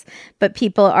police, but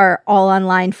people are all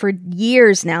online for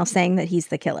years now saying that he's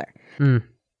the killer.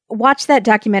 Watch that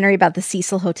documentary about the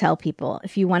Cecil Hotel people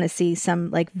if you want to see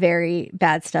some very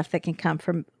bad stuff that can come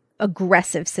from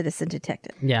aggressive citizen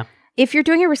detective. Yeah. If you're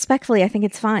doing it respectfully, I think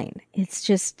it's fine. It's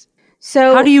just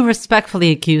so. How do you respectfully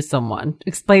accuse someone?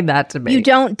 Explain that to me. You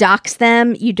don't dox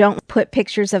them. You don't put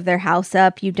pictures of their house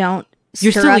up. You don't.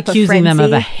 You're still accusing them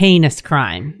of a heinous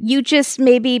crime. You just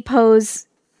maybe pose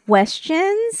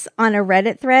questions on a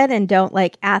Reddit thread and don't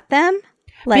at them.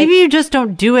 Maybe you just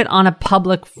don't do it on a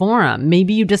public forum.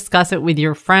 Maybe you discuss it with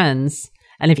your friends.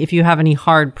 And if you have any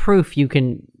hard proof, you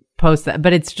can post that.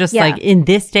 But it's just in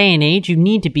this day and age, you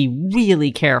need to be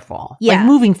really careful. Yeah.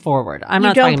 Moving forward. I'm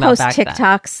not talking about back then. You don't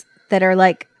post TikToks that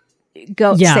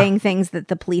are saying things that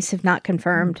the police have not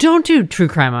confirmed. Don't do true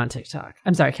crime on TikTok.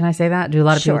 I'm sorry. Can I say that? Do a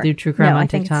lot of people do true crime on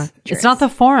TikTok? It's not the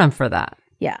forum for that.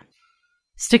 Yeah.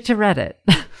 Stick to Reddit.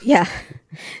 Yeah.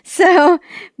 So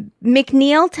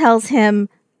McNeil tells him,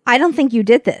 I don't think you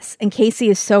did this. And Casey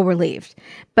is so relieved.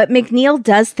 But McNeil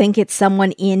does think it's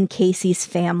someone in Casey's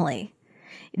family.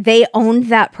 They owned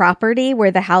that property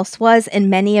where the house was, and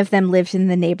many of them lived in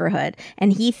the neighborhood.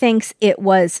 And he thinks it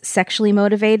was sexually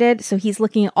motivated. So he's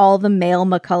looking at all the male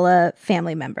McCullough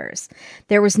family members.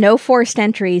 There was no forced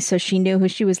entry, so she knew who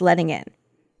she was letting in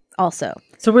also.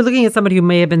 So we're looking at somebody who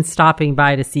may have been stopping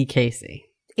by to see Casey.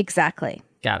 Exactly.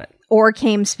 Got it. Or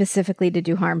came specifically to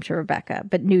do harm to Rebecca,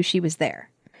 but knew she was there.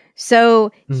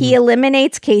 So he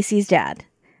eliminates Casey's dad.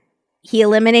 He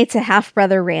eliminates a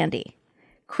half-brother, Randy.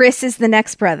 Chris is the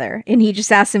next brother, and he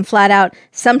just asks him flat out,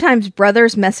 sometimes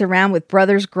brothers mess around with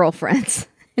brothers' girlfriends.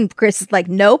 And Chris is like,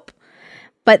 nope.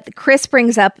 But Chris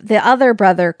brings up the other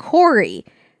brother, Corey,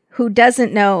 who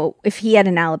doesn't know if he had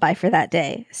an alibi for that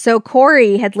day. So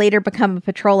Corey had later become a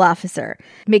patrol officer.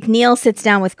 McNeil sits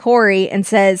down with Corey and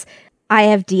says, I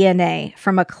have DNA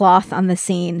from a cloth on the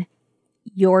scene.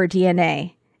 Your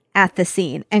DNA at the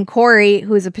scene. And Corey,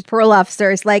 who is a patrol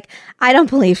officer, is like, I don't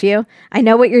believe you. I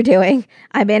know what you're doing.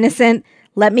 I'm innocent.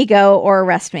 Let me go or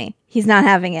arrest me. He's not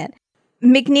having it.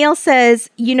 McNeil says,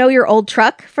 you know your old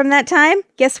truck from that time?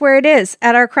 Guess where it is?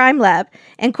 At our crime lab.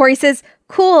 And Corey says,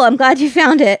 cool, I'm glad you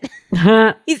found it.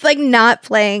 He's not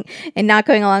playing and not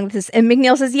going along with this. And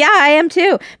McNeil says, yeah, I am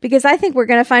too, because I think we're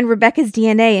going to find Rebecca's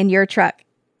DNA in your truck.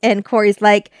 And Corey's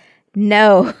like,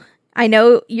 no, I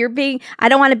know I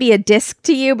don't want to be a disc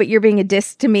to you, but you're being a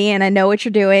disc to me. And I know what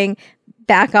you're doing.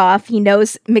 Back off. He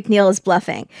knows McNeil is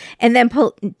bluffing. And then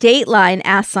Dateline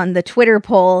asks on the Twitter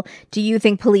poll, do you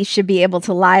think police should be able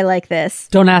to lie like this?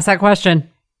 Don't ask that question.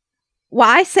 Well,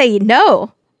 I say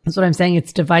no. That's what I'm saying.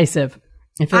 It's divisive.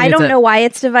 I don't know why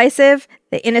it's divisive.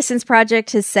 The Innocence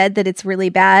Project has said that it's really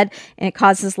bad and it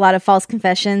causes a lot of false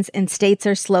confessions, and states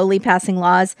are slowly passing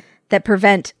laws that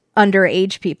prevent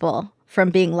underage people from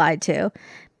being lied to.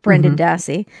 Brendan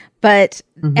Dassey. But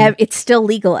it's still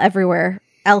legal everywhere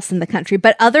else in the country.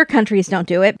 But other countries don't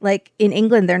do it. Like in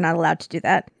England, they're not allowed to do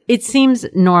that. It seems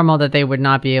normal that they would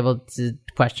not be able to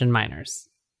question minors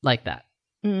like that.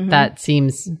 That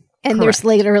seems And correct. There's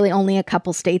literally only a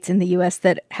couple states in the U.S.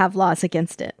 that have laws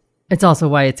against it. It's also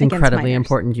why it's incredibly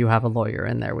important you have a lawyer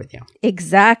in there with you.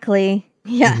 Exactly.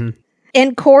 Yeah.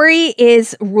 And Corey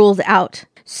is ruled out.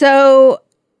 So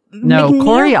No,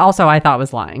 Corey also I thought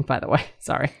was lying, by the way.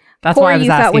 Sorry. That's Corey why I was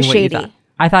you asking thought was what shady. you thought.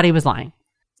 I thought he was lying.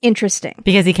 Interesting.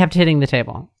 Because he kept hitting the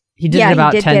table. He did it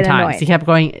about 10 times. Annoyed. He kept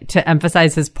going to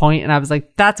emphasize his point, and I was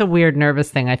like, that's a weird, nervous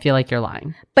thing. I feel like you're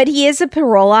lying. But he is a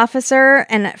parole officer,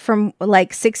 and from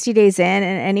like 60 days in,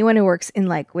 and anyone who works in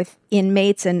like with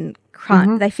inmates and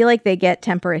I feel like they get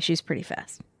temper issues pretty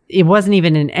fast. It wasn't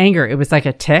even in anger. It was like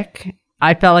a tick.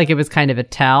 I felt like it was kind of a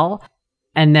tell.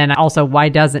 And then also, why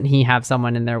doesn't he have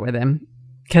someone in there with him?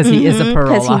 Because he is a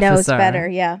parole officer. Because he knows better,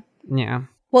 yeah. Yeah.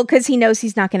 Well, because he knows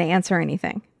he's not going to answer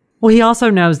anything. Well, he also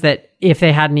knows that if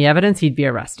they had any evidence, he'd be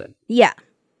arrested. Yeah.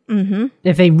 Mm-hmm.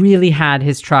 If they really had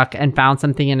his truck and found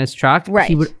something in his truck,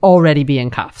 he would already be in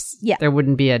cuffs. Yeah. There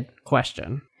wouldn't be a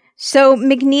question. So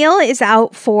McNeil is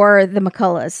out for the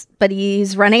McCulloughs, but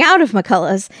he's running out of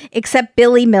McCulloughs, except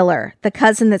Billy Miller, the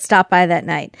cousin that stopped by that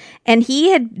night. And he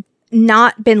had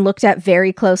not been looked at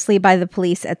very closely by the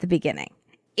police at the beginning.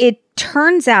 It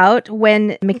turns out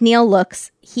when McNeil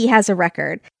looks, he has a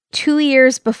record. 2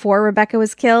 years before Rebecca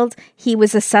was killed, he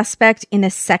was a suspect in a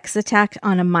sex attack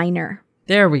on a minor.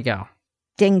 There we go.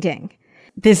 Ding, ding.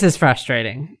 This is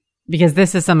frustrating because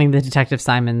this is something that Detective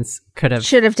Simons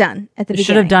should have done at the beginning.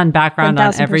 Should have done background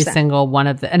 1,000%. on every single one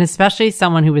of and especially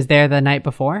someone who was there the night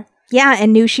before. Yeah,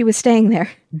 and knew she was staying there.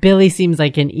 Billy seems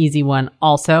like an easy one.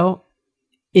 Also,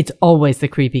 it's always the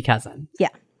creepy cousin. Yeah.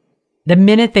 The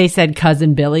minute they said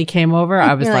cousin Billy came over,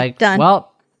 I was like, done.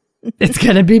 Well, it's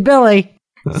going to be Billy.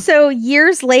 So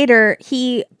years later,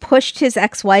 he pushed his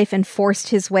ex-wife and forced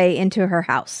his way into her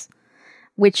house,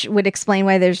 which would explain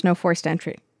why there's no forced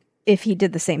entry if he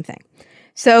did the same thing.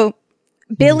 So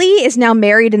Billy is now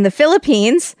married in the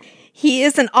Philippines. He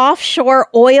is an offshore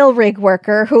oil rig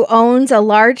worker who owns a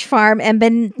large farm and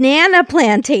banana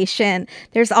plantation.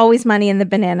 There's always money in the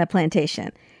banana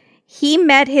plantation. He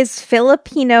met his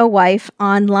Filipino wife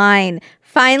online.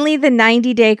 Finally, the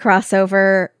 90-day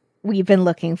crossover we've been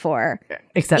looking for.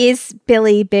 Except is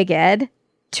Billy Big Ed,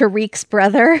 Tariq's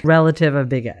brother? Relative of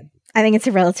Big Ed. I think it's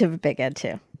a relative of Big Ed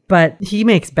too. But he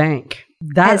makes bank.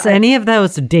 Any of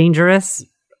those dangerous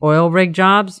oil rig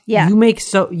jobs,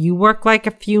 you work like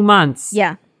a few months.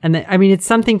 Yeah. And it's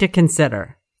something to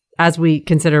consider as we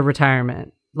consider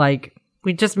retirement. Like,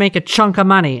 we just make a chunk of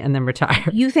money and then retire.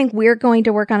 You think we're going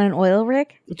to work on an oil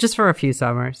rig? Just for a few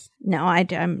summers. No,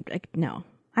 no.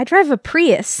 I drive a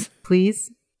Prius.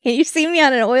 Please? Can you see me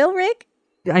on an oil rig?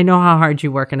 I know how hard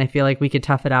you work, and I feel like we could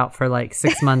tough it out for like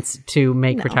 6 months to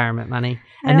make retirement money.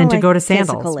 And then to go to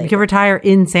sandals. We could retire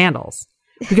in sandals.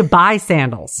 We could buy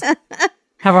sandals.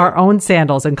 Have our own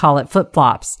sandals and call it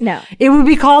flip-flops. No. It would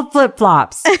be called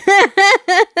flip-flops.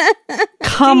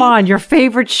 Come on, your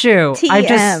favorite shoe. TM. I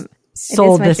just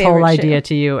sold this whole idea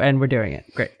to you, and we're doing it.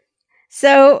 Great.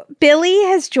 So Billy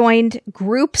has joined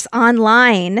groups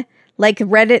online, like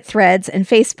Reddit threads and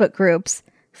Facebook groups,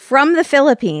 from the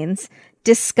Philippines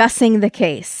discussing the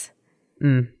case.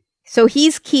 So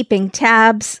he's keeping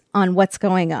tabs on what's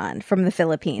going on from the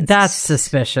Philippines. That's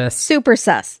suspicious. Super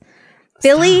sus.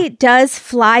 Billy does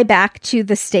fly back to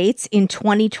the States in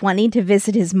 2020 to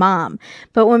visit his mom.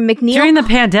 But when McNeil... During the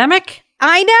pandemic?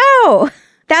 I know!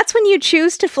 That's when you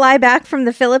choose to fly back from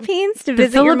the Philippines to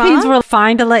visit your mom? The Philippines were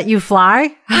fine to let you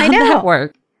fly? I know. How did that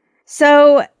work?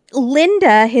 So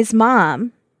Linda, his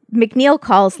mom... McNeil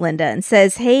calls Linda and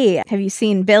says, hey, have you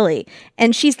seen Billy?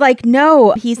 And she's like,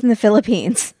 no, he's in the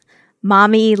Philippines.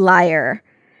 Mommy liar.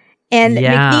 And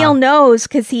McNeil knows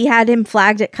because he had him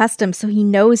flagged at customs, so he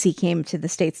knows he came to the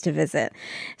States to visit.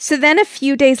 So then a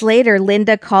few days later,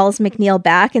 Linda calls McNeil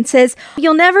back and says,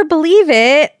 you'll never believe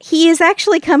it. He is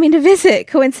actually coming to visit,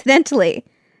 coincidentally.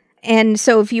 And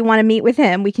so if you want to meet with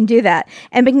him, we can do that.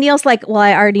 And McNeil's like, well,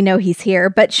 I already know he's here,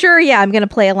 but sure, yeah, I'm going to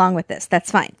play along with this.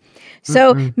 That's fine.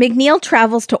 So McNeil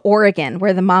travels to Oregon,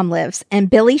 where the mom lives, and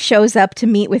Billy shows up to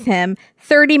meet with him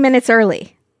 30 minutes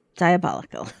early.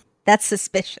 Diabolical. That's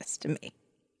suspicious to me.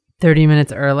 30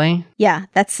 minutes early? Yeah,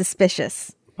 that's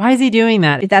suspicious. Why is he doing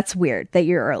that? That's weird that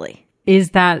you're early.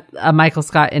 Is that a Michael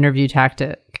Scott interview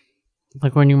tactic?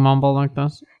 Like when you mumble like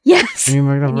this? Yes.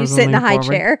 And you sit in a high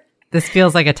chair. This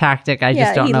feels like a tactic. I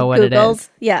just don't know what it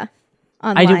is. Yeah.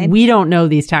 Online. We don't know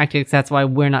these tactics. That's why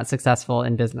we're not successful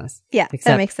in business. Yeah,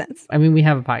 that makes sense. I mean, we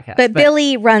have a podcast. But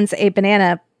Billy runs a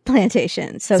banana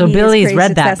plantation. So Billy's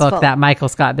read that book, that Michael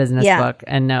Scott business book,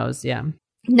 and knows,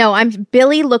 No,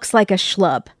 Billy looks like a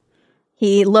schlub.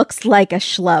 He looks like a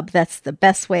schlub. That's the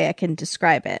best way I can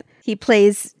describe it. He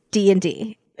plays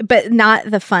D&D, but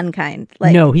not the fun kind.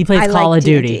 Like, no, he plays Call of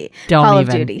Duty. Call of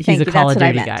Duty. He's a Call of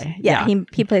Duty guy. Yeah,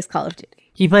 he plays Call of Duty.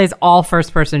 He plays all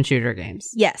first-person shooter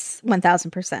games. Yes,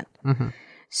 1,000%.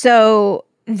 So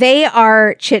they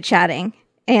are chit-chatting,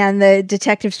 And the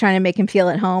detective's trying to make him feel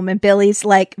at home. And Billy's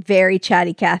like very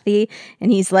chatty Cathy.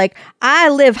 And he's like, I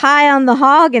live high on the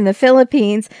hog in the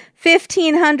Philippines.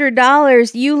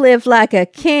 $1,500. You live like a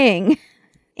king.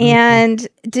 And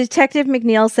Detective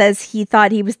McNeil says he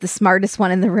thought he was the smartest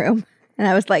one in the room. And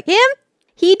I was like, him?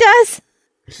 He does?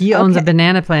 He owns a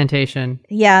banana plantation.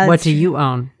 Yeah. What do you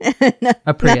own?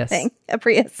 A Prius. Nothing. A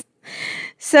Prius.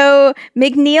 So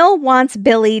McNeil wants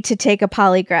Billy to take a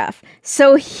polygraph.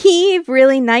 So he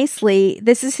really nicely,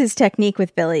 this is his technique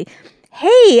with Billy.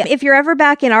 Hey, if you're ever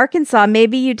back in Arkansas,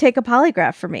 maybe you take a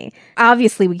polygraph for me.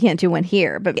 Obviously, we can't do one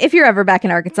here, but if you're ever back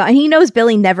in Arkansas, and he knows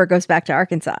Billy never goes back to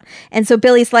Arkansas. And so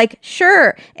Billy's like,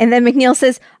 sure. And then McNeil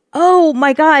says, oh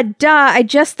my God, duh. I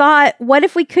just thought, what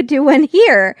if we could do one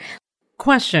here?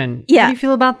 Question. Yeah. How do you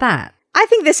feel about that? I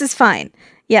think this is fine.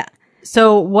 Yeah.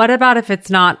 So what about if it's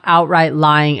not outright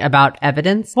lying about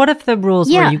evidence? What if the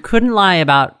rules were you couldn't lie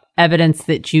about evidence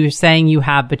that you're saying you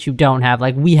have but you don't have?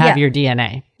 Like, we have your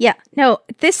DNA. Yeah. No,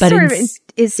 this But sort of is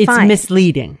it's fine.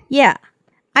 misleading. Yeah.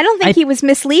 I don't think he was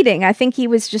misleading. I think he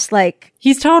was just like...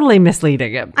 He's totally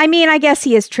misleading him. I mean, I guess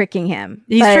he is tricking him.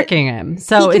 He's tricking him.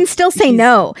 So he can still say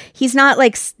no. He's not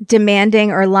like demanding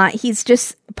or lying. He's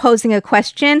just posing a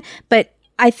question. But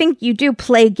I think you do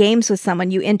play games with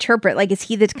someone. You interpret. Like, is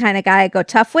he the kind of guy I go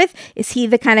tough with? Is he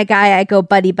the kind of guy I go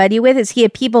buddy-buddy with? Is he a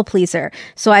people pleaser?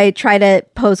 So I try to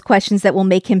pose questions that will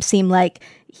make him seem like...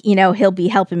 he'll be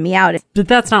helping me out. But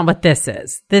that's not what this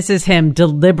is. This is him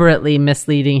deliberately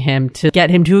misleading him to get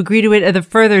him to agree to it at a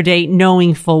further date,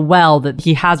 knowing full well that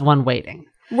he has one waiting.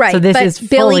 Right. So this but is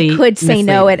Billy could say misleading.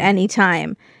 no at any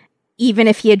time, even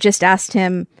if he had just asked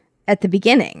him at the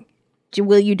beginning,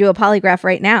 will you do a polygraph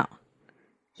right now?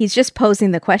 He's just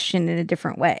posing the question in a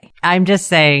different way. I'm just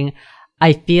saying,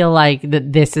 I feel like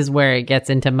that this is where it gets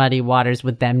into muddy waters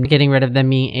with them getting rid of them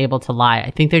being able to lie.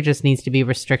 I think there just needs to be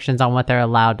restrictions on what they're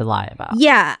allowed to lie about.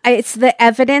 Yeah, it's the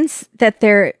evidence that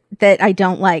I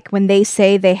don't like when they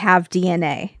say they have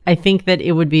DNA. I think that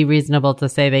it would be reasonable to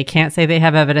say they can't say they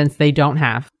have evidence they don't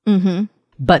have. Mm-hmm.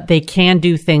 But they can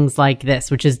do things like this,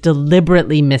 which is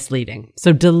deliberately misleading.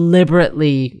 So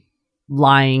deliberately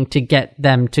lying to get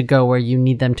them to go where you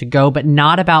need them to go, but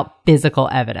not about physical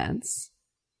evidence.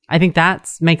 I think that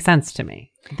makes sense to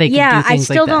me. I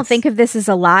still don't think of this as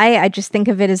a lie. I just think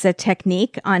of it as a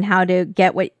technique on how to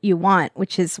get what you want,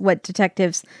 which is what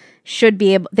detectives should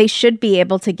be able. They should be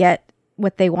able to get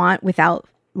what they want without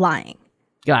lying.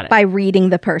 Got it. By reading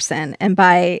the person and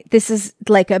this is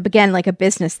like a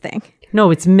business thing. No,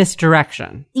 it's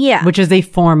misdirection. Yeah. Which is a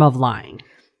form of lying.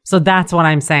 So that's what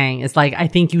I'm saying is like, I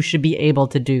think you should be able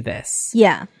to do this.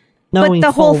 Yeah. But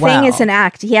the whole thing is an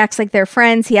act. He acts like they're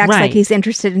friends. He acts like he's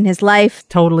interested in his life.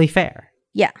 Totally fair.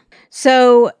 Yeah.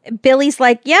 So Billy's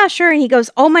like, yeah, sure. And he goes,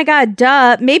 oh my God,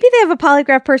 duh. Maybe they have a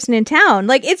polygraph person in town.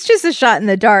 Like, it's just a shot in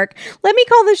the dark. Let me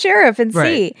call the sheriff and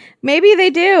see. Maybe they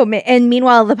do. And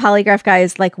meanwhile, the polygraph guy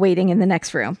is like waiting in the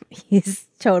next room. He's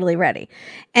totally ready.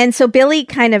 And so Billy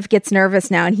kind of gets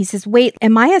nervous now and he says, wait,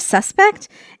 am I a suspect?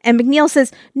 And McNeil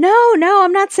says, no,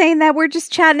 I'm not saying that. We're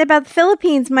just chatting about the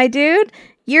Philippines, my dude.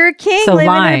 You're a king living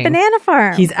in a banana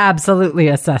farm. He's absolutely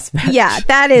a suspect. Yeah,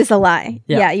 that is a lie.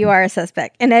 Yeah, you are a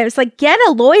suspect. And I was like, get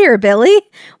a lawyer, Billy.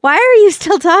 Why are you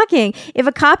still talking? If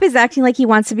a cop is acting like he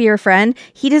wants to be your friend,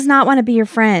 he does not want to be your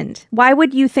friend. Why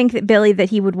would you think that, Billy, that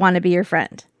he would want to be your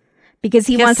friend? Because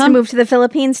he wants to move to the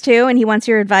Philippines too and he wants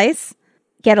your advice?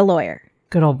 Get a lawyer.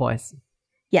 Good old boys.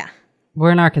 Yeah.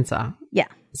 We're in Arkansas. Yeah.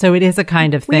 So it is a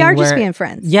kind of thing we are where, just being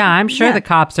friends. Yeah, I'm sure the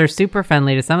cops are super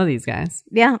friendly to some of these guys.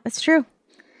 Yeah, that's true.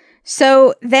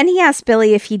 So then he asked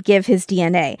Billy if he'd give his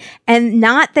DNA. And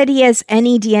not that he has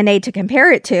any DNA to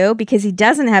compare it to, because he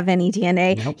doesn't have any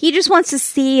DNA. Nope. He just wants to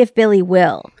see if Billy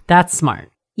will. That's smart.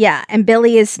 Yeah, and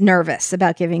Billy is nervous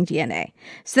about giving DNA.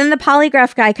 So then the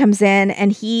polygraph guy comes in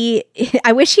and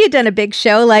I wish he had done a big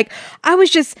show. Like, I was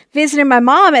just visiting my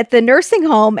mom at the nursing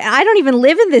home. I don't even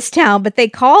live in this town, but they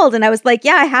called and I was like,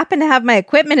 yeah, I happen to have my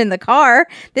equipment in the car.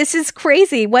 This is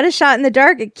crazy. What a shot in the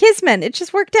dark. Kismet. It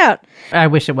just worked out. I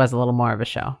wish it was a little more of a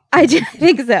show. I do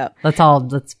think so.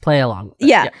 Let's play along with it.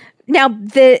 Yeah. Now,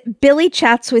 Billy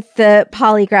chats with the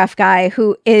polygraph guy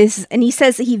and he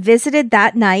says that he visited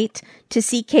that night to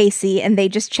see Casey and they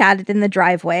just chatted in the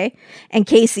driveway. And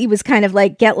Casey was kind of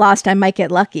like, get lost, I might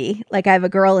get lucky. Like, I have a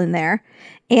girl in there.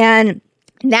 And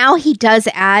now he does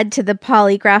add to the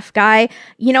polygraph guy,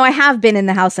 I have been in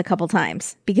the house a couple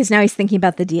times, because now he's thinking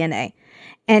about the DNA.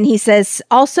 And he says,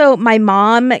 also, my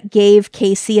mom gave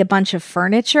Casey a bunch of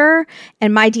furniture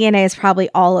and my DNA is probably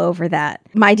all over that.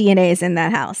 My DNA is in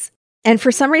that house. And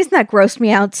for some reason, that grossed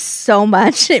me out so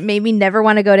much. It made me never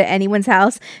want to go to anyone's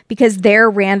house because their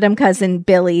random cousin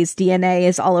Billy's DNA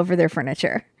is all over their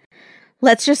furniture.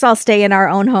 Let's just all stay in our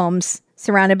own homes,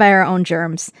 surrounded by our own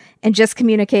germs, and just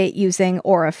communicate using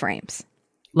Aura frames.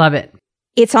 Love it.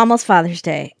 It's almost Father's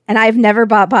Day, and I've never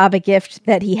bought Bob a gift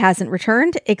that he hasn't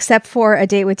returned, except for a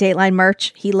Date with Dateline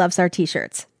merch. He loves our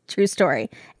t-shirts. True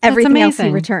story. Everything else he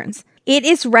returns. It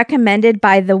is recommended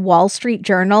by the Wall Street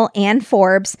Journal and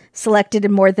Forbes, selected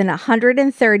in more than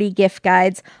 130 gift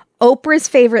guides, Oprah's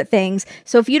favorite things.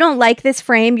 So if you don't like this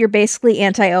frame, you're basically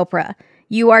anti-Oprah.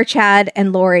 You are Chad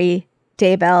and Lori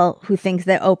Daybell, who think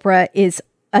that Oprah is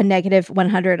a negative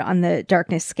 100 on the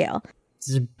darkness scale. This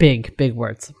is big, big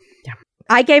words. Yeah.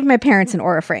 I gave my parents an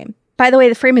Aura frame. By the way,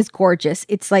 the frame is gorgeous.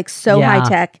 It's like so high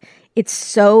tech. It's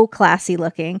so classy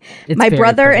looking. My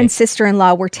brother and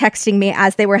sister-in-law were texting me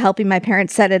as they were helping my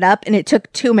parents set it up, and it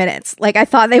took 2 minutes. Like, I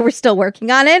thought they were still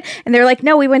working on it, and they're like,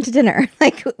 no, we went to dinner.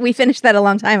 Like, we finished that a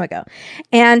long time ago.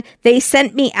 And they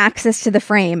sent me access to the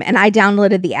frame, and I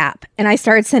downloaded the app, and I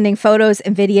started sending photos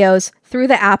and videos through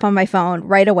the app on my phone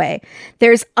right away.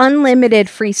 There's unlimited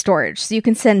free storage, so you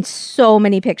can send so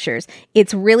many pictures.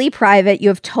 It's really private. You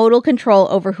have total control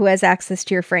over who has access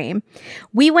to your frame.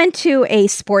 We went to a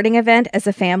sporting event as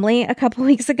a family a couple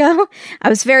weeks ago. I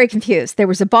was very confused. There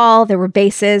was a ball, there were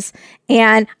bases,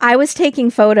 and I was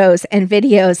taking photos and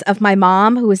videos of my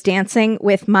mom who was dancing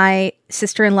with my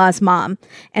sister-in-law's mom,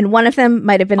 and one of them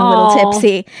might have been a little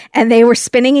tipsy, and they were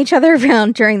spinning each other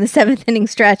around during the 7th inning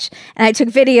stretch, and I took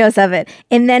videos of it.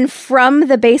 And then from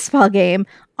the baseball game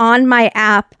on my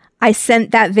app, I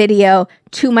sent that video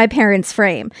to my parents'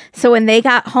 frame. So when they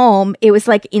got home, it was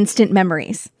like instant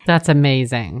memories. That's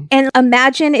amazing. And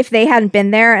imagine if they hadn't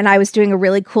been there and I was doing a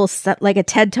really cool, like a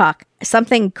TED Talk,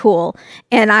 something cool,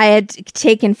 and I had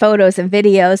taken photos and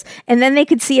videos, and then they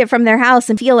could see it from their house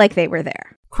and feel like they were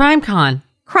there. CrimeCon.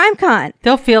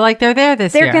 They'll feel like they're there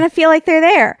this year. They're going to feel like they're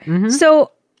there. Mm-hmm.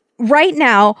 So right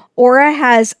now, Aura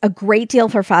has a great deal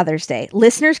for Father's Day.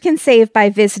 Listeners can save by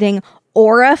visiting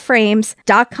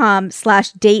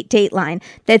auraframes.com/datedateline.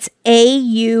 That's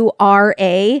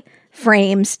AURA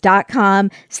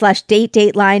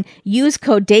frames.com/datedateline. Use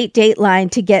code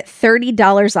datedateline to get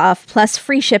 $30 off plus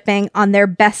free shipping on their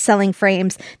best-selling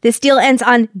frames. This deal ends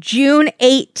on June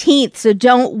 18th, so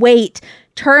don't wait.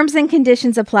 Terms and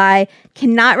conditions apply.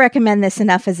 Cannot recommend this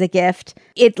enough as a gift.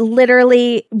 It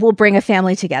literally will bring a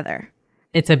family together.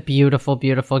 It's a beautiful,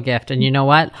 beautiful gift. And you know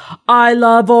what? I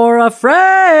love Aura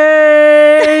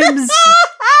frames.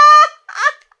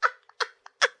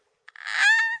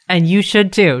 And you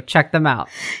should too. Check them out.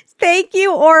 Thank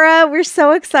you, Aura. We're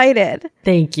so excited.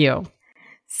 Thank you.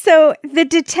 So the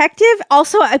detective,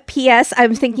 also a PS,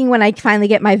 I'm thinking when I finally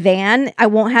get my van, I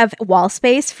won't have wall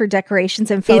space for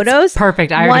decorations and photos. It's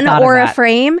perfect. I already thought of that. One Aura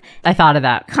frame. I thought of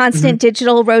that. Constant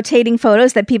digital rotating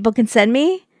photos that people can send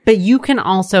me. But you can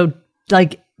also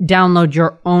like download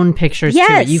your own pictures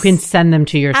too. You can send them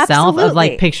to yourself of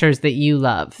like pictures that you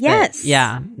love. Yes.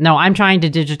 No, I'm trying to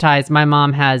digitize. My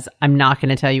mom has, I'm not going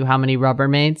to tell you how many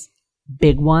Rubbermaids,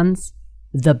 big ones,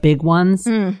 the big ones,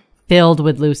 filled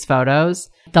with loose photos.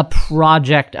 The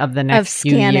project of the next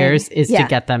few years is to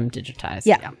get them digitized.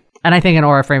 Yeah. And I think an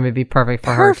Aura frame would be perfect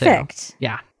for her too.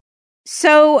 Yeah.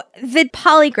 So the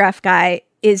polygraph guy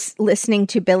is listening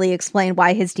to Billy explain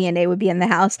why his DNA would be in the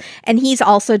house. And he's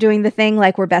also doing the thing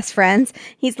like we're best friends.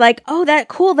 He's like, oh, that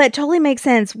totally makes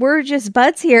sense. We're just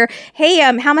buds here. Hey,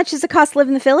 how much does it cost to live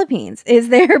in the Philippines? Is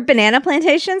there banana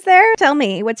plantations there? Tell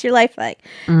me, what's your life like?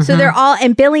 Mm-hmm. So they're all,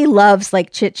 and Billy loves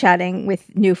like chit-chatting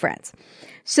with new friends.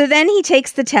 So then he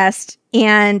takes the test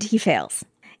and he fails.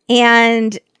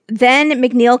 And then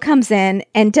McNeil comes in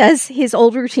and does his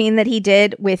old routine that he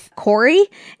did with Corey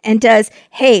and does,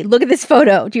 hey, look at this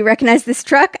photo. Do you recognize this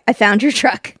truck? I found your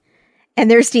truck.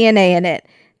 And there's DNA in it.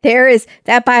 There is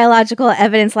that biological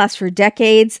evidence lasts for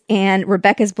decades and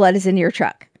Rebecca's blood is in your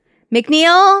truck.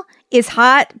 McNeil is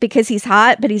hot because he's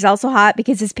hot, but he's also hot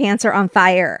because his pants are on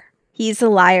fire. He's a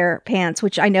liar pants,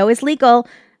 which I know is legal,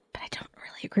 but I don't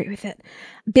really agree with it.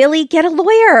 Billy, get a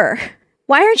lawyer.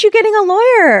 Why aren't you getting a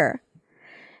lawyer?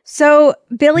 So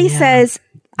Billy says,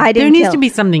 I didn't There needs to be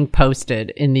something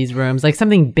posted in these rooms, like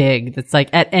something big that's like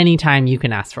at any time you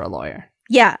can ask for a lawyer.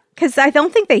 Yeah, because I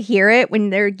don't think they hear it when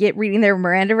they're reading their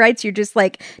Miranda rights. You're just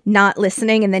like not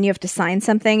listening and then you have to sign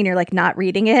something and you're like not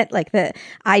reading it, like the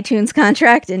iTunes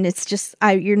contract. And it's just,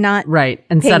 you're not. Right.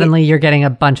 And suddenly you're getting a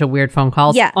bunch of weird phone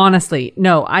calls. Yeah. Honestly,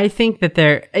 no, I think that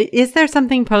is there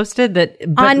something posted that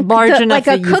on large enough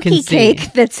that you can see? Like a cookie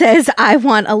cake that says, I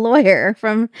want a lawyer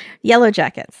from Yellow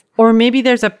Jackets. Or maybe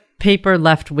there's a paper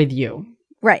left with you.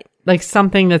 Right. Like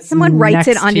something that's someone writes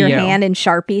it next on to your you. hand in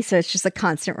Sharpie, so it's just a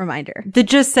constant reminder. That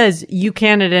just says you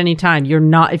can at any time.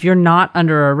 If you're not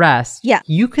under arrest,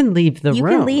 you can leave the room.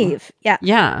 You can leave. Yeah.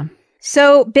 Yeah.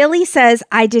 So Billy says,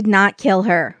 I did not kill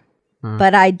her,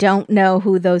 but I don't know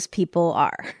who those people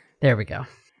are. There we go.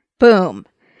 Boom.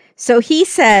 So he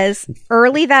says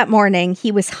early that morning,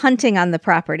 he was hunting on the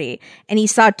property and he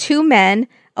saw two men,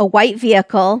 a white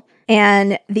vehicle,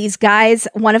 and these guys,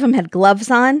 one of them had gloves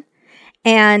on.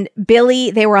 And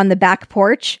Billy, they were on the back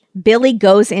porch. Billy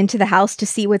goes into the house to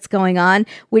see what's going on,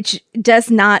 which does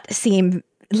not seem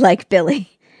like Billy.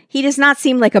 He does not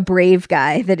seem like a brave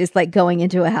guy that is like going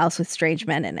into a house with strange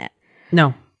men in it.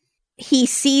 No. He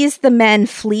sees the men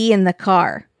flee in the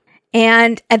car.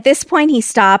 And at this point, he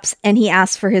stops and he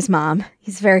asks for his mom.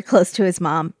 He's very close to his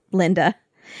mom, Linda.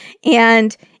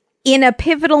 And in a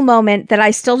pivotal moment that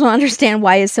I still don't understand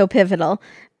why is so pivotal,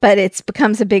 but it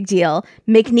becomes a big deal,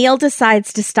 McNeil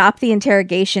decides to stop the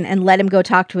interrogation and let him go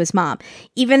talk to his mom,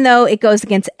 even though it goes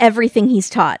against everything he's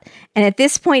taught. And at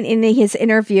this point in his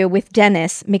interview with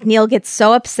Dennis, McNeil gets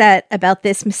so upset about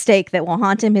this mistake that will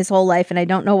haunt him his whole life, and I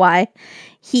don't know why.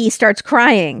 He starts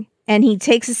crying, and he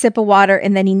takes a sip of water,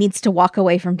 and then he needs to walk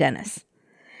away from Dennis.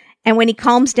 And when he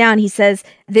calms down, he says,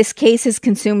 this case has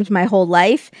consumed my whole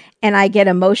life, and I get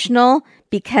emotional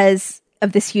because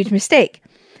of this huge mistake.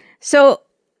 So...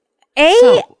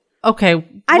 okay.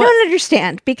 I don't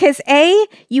understand because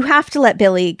you have to let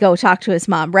Billy go talk to his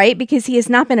mom, right? Because he has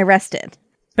not been arrested.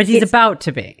 But he's about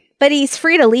to be. But he's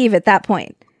free to leave at that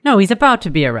point. No, he's about to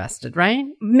be arrested, right?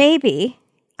 Maybe.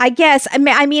 I guess.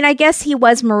 I mean, I guess he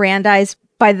was Mirandized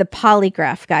by the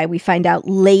polygraph guy. We find out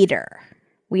later.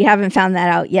 We haven't found that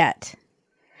out yet.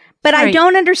 But right. I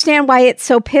don't understand why it's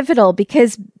so pivotal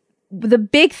because the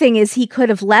big thing is he could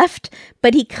have left,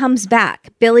 but he comes back.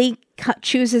 Billy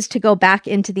chooses to go back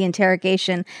into the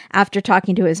interrogation after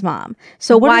talking to his mom.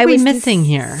 So what why are we was missing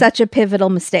here? Such a pivotal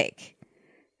mistake?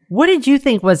 What did you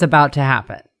think was about to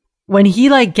happen? When he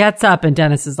like gets up and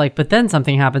Dennis is like, but then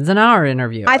something happens in our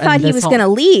interview. I thought he was going to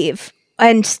leave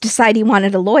and decide he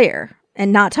wanted a lawyer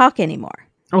and not talk anymore.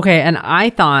 Okay. And I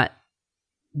thought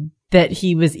that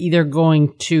he was either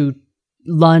going to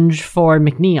lunge for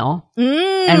McNeil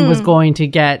and was going to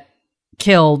get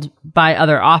killed by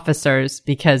other officers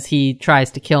because he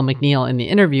tries to kill McNeil in the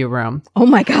interview room. Oh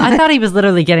my God. I thought he was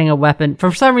literally getting a weapon.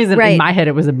 For some reason, in my head,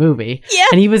 it was a movie. Yeah.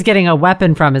 And he was getting a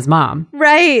weapon from his mom.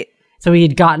 Right. So he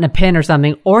had gotten a pin or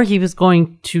something, or he was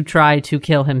going to try to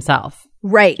kill himself.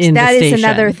 Right. That is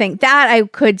another thing that I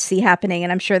could see happening,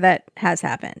 and I'm sure that has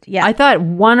happened. Yeah. I thought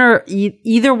one or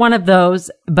either one of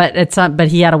those, but but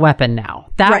he had a weapon now.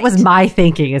 That was my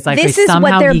thinking. It's like this is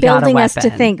what they're building us to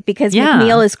think because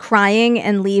McNeil is crying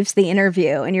and leaves the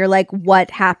interview, and you're like, what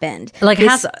happened? Like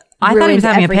I thought he was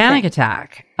having a panic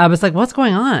attack. I was like, what's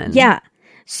going on? Yeah.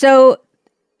 So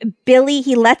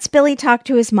he lets Billy talk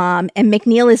to his mom, and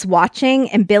McNeil is watching,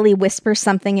 and Billy whispers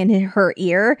something in her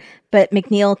ear, but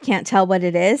McNeil can't tell what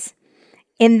it is.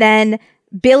 And then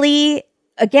Billy,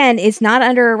 again, is not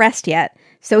under arrest yet,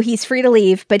 so he's free to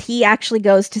leave, but he actually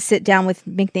goes to sit down with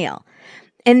McNeil.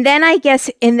 And then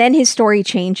then his story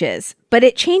changes, but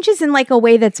it changes in like a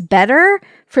way that's better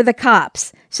for the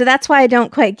cops. So that's why I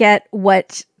don't quite get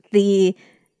what the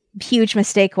huge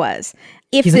mistake was.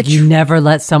 He's like, you never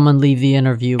let someone leave the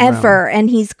interview room. Ever. And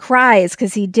he cries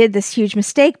because he did this huge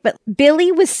mistake. But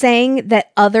Billy was saying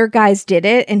that other guys did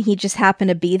it and he just happened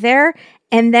to be there.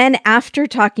 And then after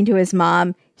talking to his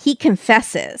mom, he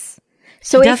confesses.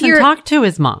 So he doesn't talk to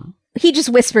his mom. He just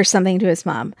whispers something to his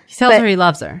mom. He tells her he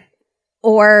loves her.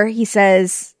 Or he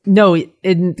says... No,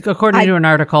 according to an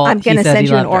article, I'm going to send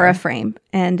you an aura frame.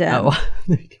 And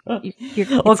according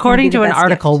to an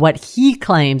article, what he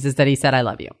claims is that he said, I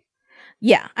love you.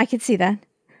 Yeah, I could see that.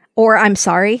 Or I'm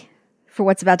sorry for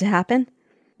what's about to happen.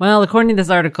 Well, according to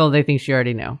this article, they think she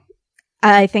already knew.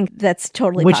 I think that's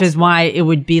totally Which possible. is why it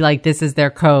would be like, this is their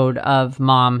code of,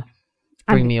 Mom,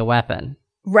 bring me a weapon.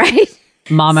 Right.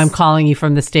 Mom, I'm calling you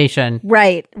from the station.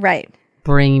 Right.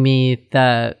 Bring me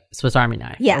the Swiss Army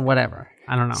knife. Yeah. Or whatever.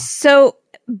 I don't know. So,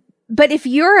 but if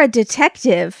you're a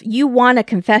detective, you want a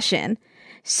confession.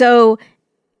 So...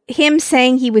 him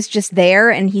saying he was just there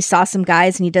and he saw some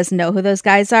guys and he doesn't know who those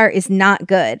guys are is not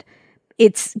good.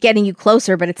 It's getting you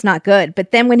closer, but it's not good.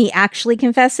 But then when he actually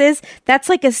confesses, that's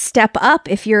like a step up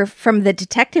if you're from the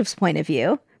detective's point of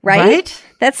view, right?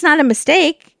 That's not a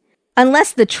mistake.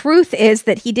 Unless the truth is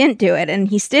that he didn't do it and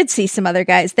he did see some other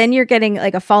guys, then you're getting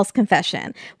like a false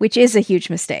confession, which is a huge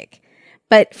mistake.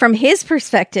 But from his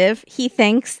perspective, he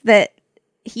thinks that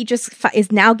he just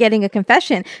is now getting a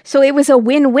confession. So it was a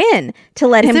win-win to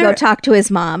let him go talk to his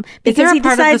mom because he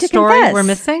decided to confess. We're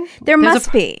missing? There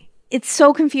must be. It's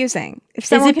so confusing. If Is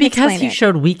someone it can because explain he it.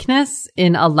 showed weakness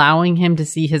in allowing him to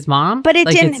see his mom? But it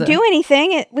Like, didn't do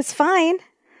anything. It was fine.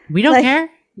 We don't like- care.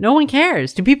 No one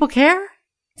cares. Do people care?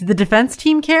 Did the defense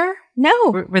team care? No.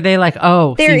 Were they like,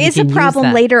 oh, There see, is we a can use problem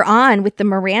that. later on with the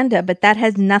Miranda, but that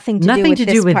has nothing to Nothing to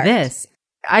do with part. this.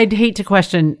 I'd hate to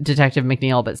question Detective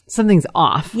McNeil, but something's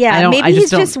off. Yeah, maybe I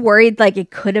he's don't- just worried like it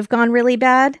could have gone really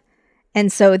bad.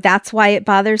 And so that's why it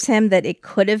bothers him that it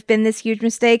could have been this huge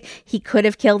mistake. He could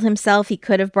have killed himself. He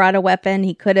could have brought a weapon.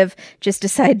 He could have just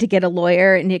decided to get a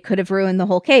lawyer and it could have ruined the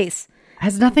whole case.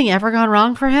 Has nothing ever gone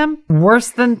wrong for him? Worse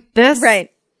than this?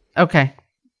 Right. Okay.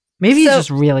 Maybe he's So- just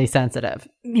really sensitive.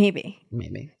 Maybe.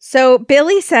 Maybe. So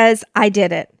Billy says, I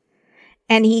did it.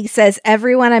 And he says,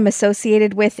 everyone I'm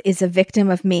associated with is a victim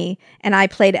of me. And I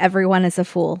played everyone as a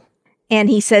fool. And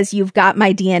he says, you've got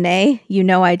my DNA. You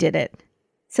know I did it.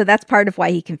 So that's part of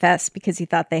why he confessed, because he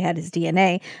thought they had his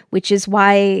DNA, which is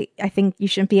why I think you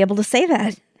shouldn't be able to say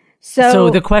that. So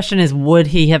the question is, would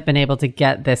he have been able to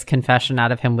get this confession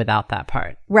out of him without that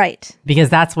part? Right. Because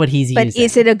that's what he's But using.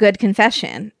 is it a good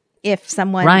confession if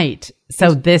someone Right.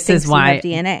 So this thinks is you why have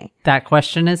DNA? that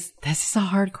question is, this is a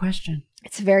hard question.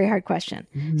 It's a very hard question.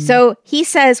 So he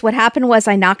says, what happened was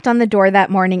I knocked on the door that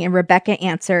morning and Rebecca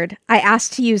answered. I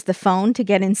asked to use the phone to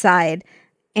get inside.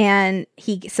 And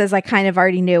he says, I kind of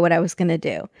already knew what I was going to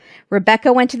do.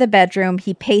 Rebecca went to the bedroom.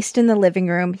 He paced in the living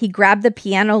room. He grabbed the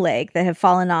piano leg that had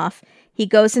fallen off. He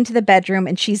goes into the bedroom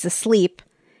and she's asleep.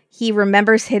 He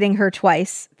remembers hitting her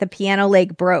twice. The piano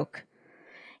leg broke.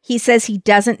 He says he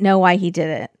doesn't know why he did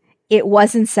it. It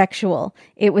wasn't sexual.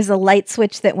 It was a light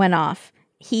switch that went off.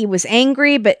 He was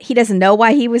angry, but he doesn't know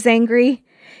why he was angry.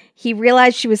 He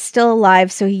realized she was still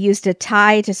alive, so he used a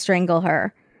tie to strangle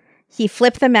her. He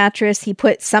flipped the mattress. He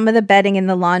put some of the bedding in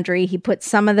the laundry. He put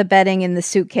some of the bedding in the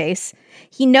suitcase.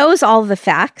 He knows all the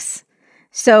facts.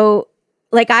 So,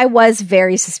 like, I was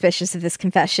very suspicious of this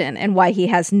confession and why he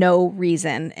has no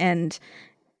reason and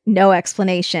no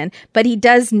explanation. But he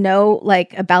does know,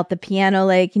 like, about the piano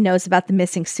leg. He knows about the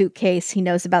missing suitcase. He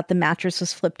knows about the mattress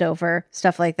was flipped over,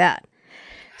 stuff like that.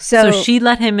 So she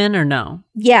let him in or no?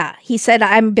 Yeah. He said,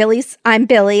 I'm Billy. I'm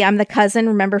the cousin.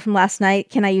 Remember from last night?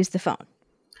 Can I use the phone?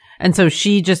 And so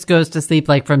she just goes to sleep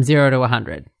like from 0 to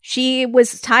 100. She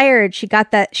was tired. She got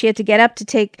that. She had to get up to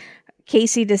take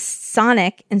Casey to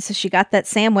Sonic. And so she got that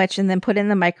sandwich and then put it in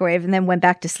the microwave and then went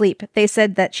back to sleep. They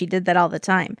said that she did that all the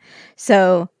time.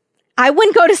 So I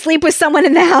wouldn't go to sleep with someone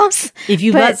in the house. If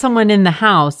you let someone in the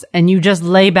house and you just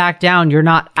lay back down, you're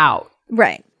not out.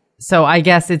 Right. So I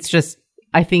guess it's just,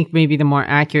 I think maybe the more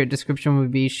accurate description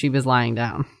would be she was lying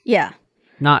down. Yeah.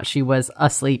 Not she was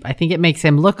asleep. I think it makes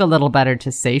him look a little better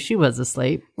to say she was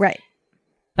asleep. Right.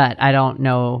 But I don't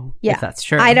know if that's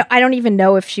true. I don't even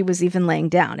know if she was even laying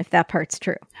down, if that part's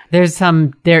true. There is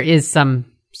some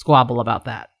squabble about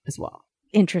that as well.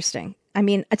 Interesting. I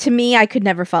mean, to me, I could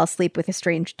never fall asleep with a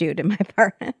strange dude in my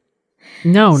apartment.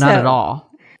 No, not at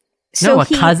all. So no,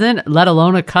 cousin, let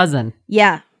alone a cousin.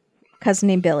 Yeah. Cousin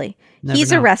named Billy.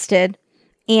 He's know. arrested.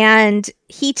 And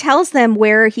he tells them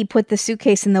where he put the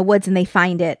suitcase in the woods and they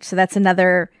find it. So that's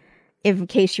another, in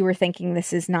case you were thinking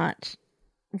this is not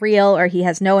real or he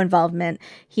has no involvement,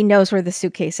 he knows where the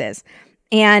suitcase is.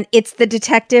 And it's the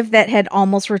detective that had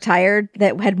almost retired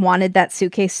that had wanted that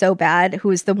suitcase so bad, who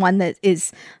is the one that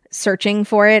is searching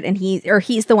for it. And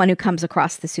he's the one who comes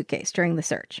across the suitcase during the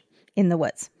search in the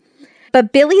woods.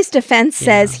 But Billy's defense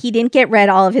says he didn't get read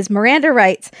all of his Miranda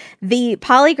rights. The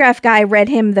polygraph guy read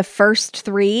him the first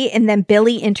 3, and then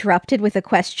Billy interrupted with a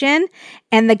question,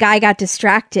 and the guy got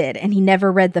distracted, and he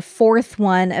never read the 4th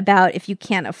one about if you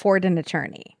can't afford an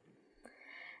attorney.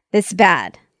 That's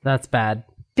bad. That's bad.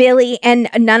 Billy and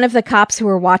none of the cops who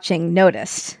were watching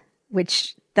noticed,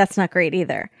 which that's not great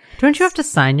either. Don't you have to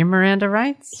sign your Miranda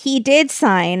rights? He did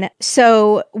sign.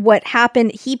 So what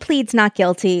happened, he pleads not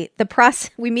guilty.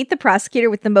 We meet the prosecutor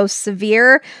with the most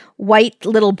severe white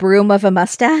little broom of a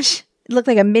mustache. It looked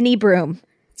like a mini broom.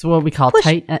 It's what we call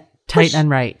tight and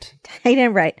right. Tight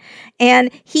and right. And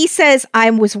he says,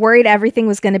 I was worried everything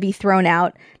was going to be thrown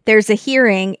out. There's a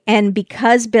hearing. And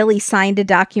because Billy signed a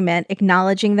document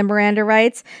acknowledging the Miranda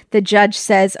rights, the judge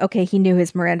says, okay, he knew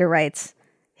his Miranda rights.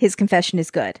 His confession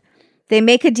is good. They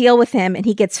make a deal with him and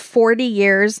he gets 40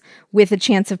 years with a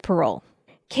chance of parole.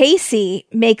 Casey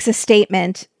makes a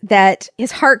statement that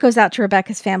his heart goes out to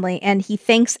Rebecca's family and he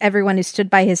thanks everyone who stood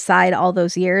by his side all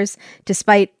those years,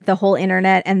 despite the whole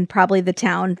internet and probably the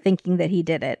town thinking that he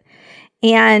did it.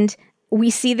 And we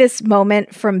see this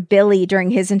moment from Billy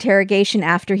during his interrogation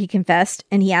after he confessed.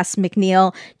 And he asks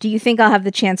McNeil, do you think I'll have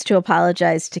the chance to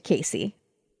apologize to Casey?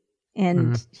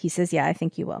 And he says, yeah, I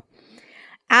think you will.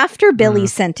 After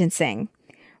Billy's sentencing,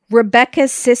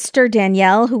 Rebecca's sister,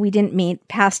 Danielle, who we didn't meet,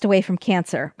 passed away from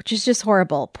cancer, which is just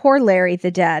horrible. Poor Larry,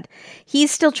 the dad.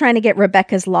 He's still trying to get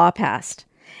Rebecca's law passed.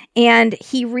 And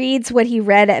he reads what he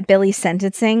read at Billy's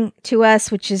sentencing to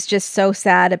us, which is just so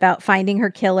sad, about finding her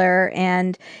killer.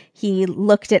 And he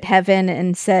looked at heaven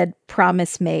and said,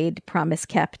 promise made, promise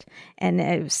kept. And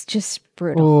it was just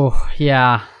brutal. Oh,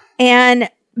 yeah. And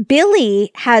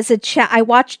Billy has a chat. I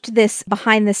watched this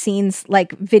behind the scenes,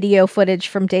 like video footage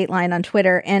from Dateline on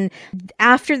Twitter. And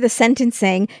after the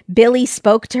sentencing, Billy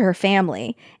spoke to her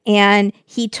family and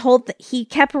he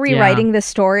kept rewriting the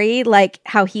story, like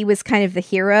how he was kind of the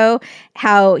hero,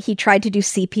 how he tried to do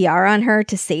CPR on her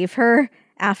to save her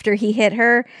after he hit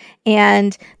her.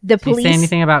 And the police. Did he say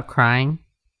anything about crying?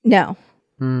 No.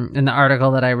 In the article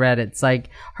that I read, it's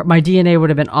like my DNA would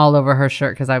have been all over her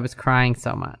shirt because I was crying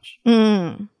so much.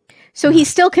 So he's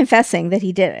still confessing that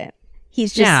he did it.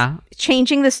 He's just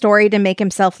changing the story to make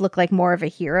himself look like more of a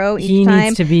hero each time. He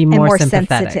needs to be more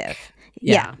sympathetic. Sensitive.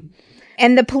 Yeah.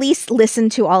 And the police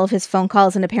listened to all of his phone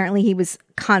calls, and apparently he was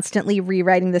constantly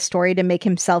rewriting the story to make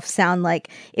himself sound like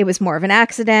it was more of an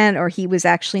accident or he was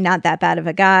actually not that bad of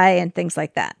a guy and things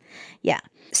like that. Yeah.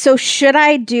 So should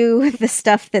I do the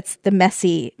stuff that's the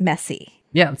messy?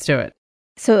 Yeah, let's do it.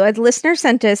 So a listener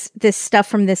sent us this stuff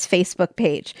from this Facebook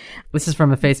page. This is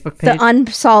from a Facebook page? The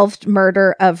unsolved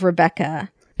murder of Rebecca.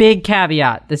 Big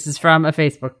caveat. This is from a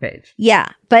Facebook page. Yeah,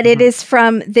 but it is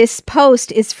from, this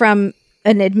post is from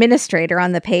an administrator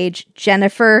on the page,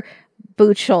 Jennifer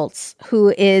Buchholz,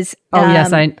 who is...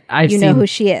 yes, I've seen... You know who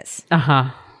she is.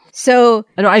 Uh-huh. So...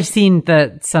 I know, I've seen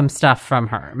some stuff from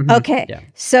her. Okay. Yeah.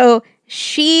 So...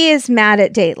 She is mad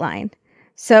at Dateline.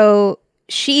 So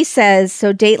she says,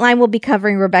 so Dateline will be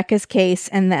covering Rebecca's case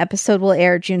and the episode will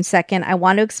air June 2nd. I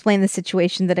want to explain the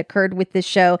situation that occurred with this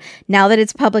show now that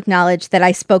it's public knowledge that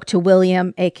I spoke to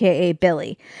William, aka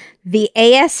Billy. The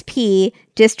ASP,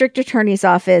 District Attorney's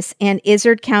Office, and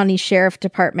Izard County Sheriff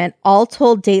Department all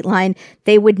told Dateline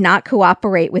they would not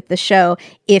cooperate with the show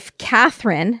if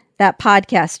Catherine, that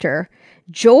podcaster,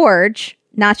 George,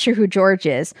 not sure who George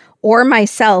is, or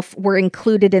myself were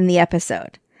included in the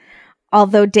episode.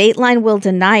 Although Dateline will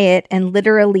deny it and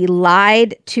literally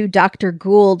lied to Dr.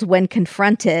 Gould when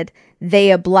confronted,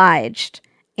 they obliged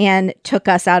and took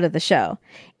us out of the show.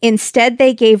 Instead,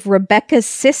 they gave Rebecca's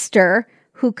sister,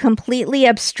 who completely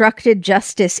obstructed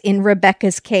justice in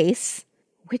Rebecca's case,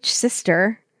 which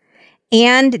sister,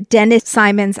 and Dennis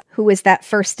Simons, who was that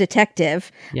first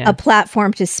detective, a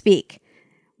platform to speak.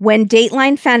 When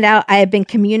Dateline found out I had been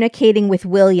communicating with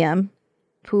William,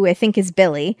 who I think is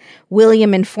Billy,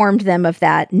 William informed them of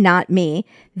that, not me.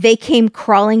 They came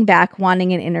crawling back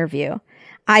wanting an interview.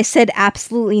 I said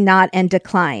absolutely not and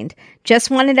declined.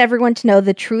 Just wanted everyone to know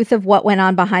the truth of what went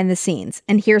on behind the scenes.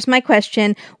 And here's my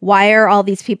question. Why are all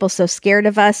these people so scared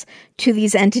of us? To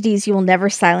these entities, you will never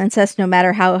silence us no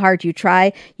matter how hard you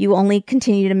try. You only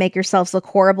continue to make yourselves look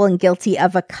horrible and guilty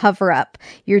of a cover-up.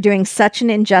 You're doing such an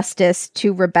injustice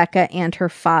to Rebecca and her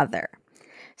father.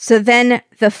 So then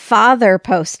the father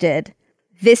posted,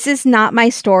 "This is not my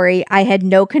story. I had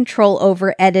no control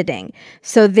over editing.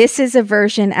 So this is a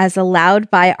version as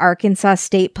allowed by Arkansas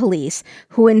State Police,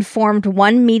 who informed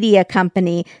one media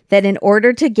company that in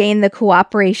order to gain the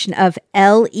cooperation of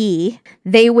LE,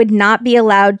 they would not be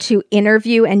allowed to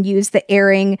interview and use the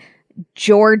airing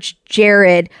George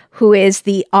Jared, who is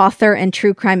the author and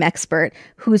true crime expert,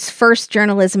 whose first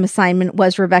journalism assignment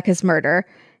was Rebecca's murder,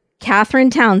 Catherine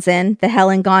Townsend, the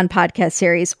Helen Gone podcast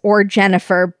series, or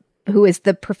Jennifer, who is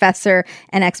the professor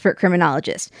and expert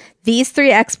criminologist. These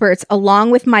three experts, along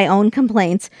with my own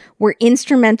complaints, were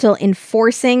instrumental in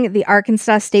forcing the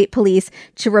Arkansas State Police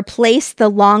to replace the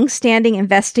long-standing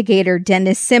investigator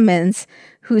Dennis Simmons,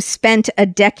 who spent a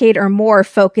decade or more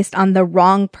focused on the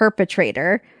wrong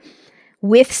perpetrator,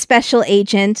 with Special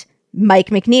Agent Mike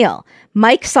McNeil.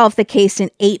 Mike solved the case in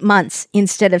 8 months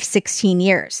instead of 16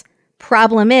 years.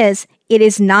 Problem is, it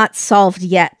is not solved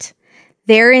yet.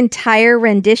 Their entire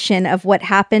rendition of what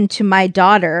happened to my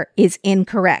daughter is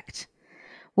incorrect.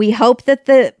 We hope that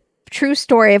the true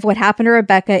story of what happened to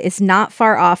Rebecca is not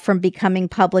far off from becoming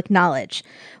public knowledge.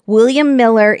 William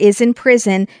Miller is in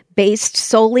prison based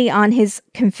solely on his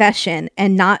confession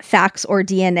and not facts or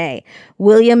DNA.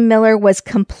 William Miller was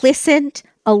complicit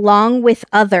along with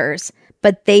others,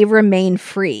 but they remain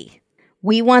free.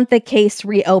 We want the case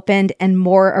reopened and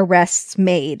more arrests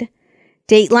made.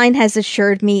 Dateline has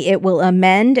assured me it will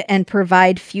amend and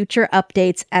provide future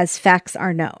updates as facts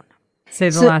are known." Say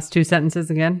the last two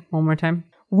sentences again, one more time.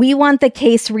 We want the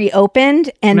case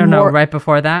reopened and No, right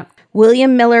before that.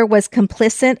 William Miller was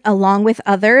complicit along with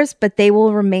others, but they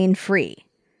will remain free.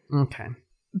 Okay.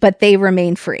 but they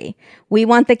remain free. We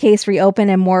want the case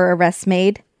reopened and more arrests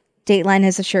made. Dateline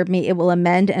has assured me it will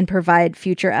amend and provide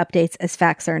future updates as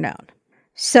facts are known.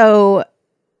 So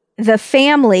the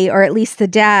family, or at least the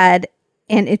dad,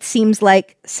 and it seems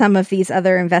like some of these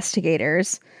other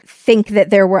investigators think that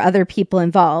there were other people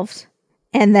involved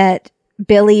and that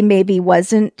Billy maybe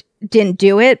didn't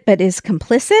do it, but is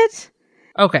complicit.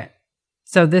 Okay.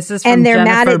 So this is from and they're Jennifer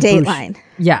mad at Dateline.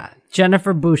 Yeah.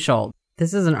 Jennifer Buchholz.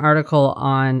 This is an article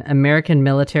on American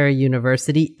Military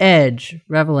University Edge,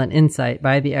 Relevant Insight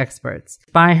by the experts.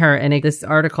 By her, and this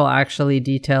article actually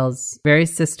details very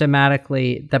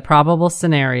systematically the probable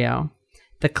scenario,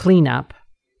 the cleanup,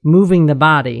 moving the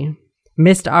body,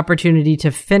 missed opportunity to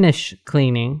finish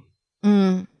cleaning,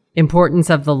 importance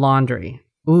of the laundry.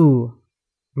 Ooh,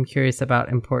 I'm curious about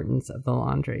importance of the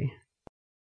laundry.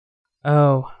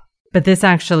 Oh, but this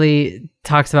actually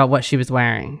talks about what she was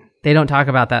wearing. They don't talk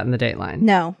about that in the Dateline.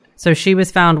 No. So she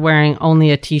was found wearing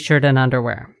only a t-shirt and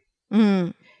underwear.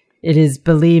 It is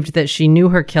believed that she knew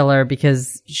her killer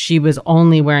because she was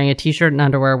only wearing a t-shirt and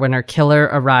underwear when her killer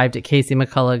arrived at Casey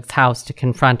McCullough's house to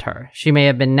confront her. She may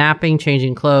have been napping,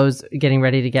 changing clothes, getting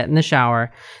ready to get in the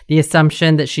shower. The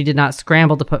assumption that she did not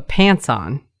scramble to put pants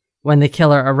on when the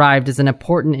killer arrived is an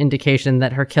important indication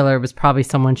that her killer was probably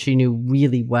someone she knew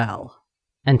really well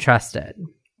and trusted.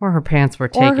 Or her pants were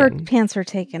taken. Or her pants were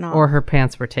taken off. Or her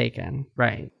pants were taken,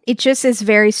 right. It just is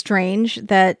very strange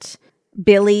that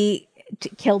Billy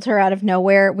killed her out of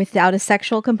nowhere without a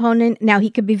sexual component. Now,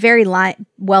 he could be very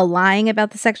lying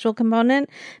about the sexual component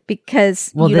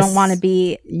because you don't want to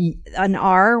be an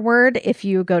R word if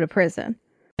you go to prison.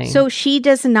 So she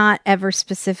does not ever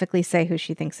specifically say who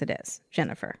she thinks it is,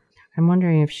 Jennifer. I'm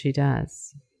wondering if she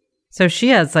does. So she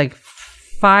has like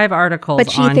 5 articles on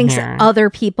here. But she thinks other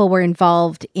people were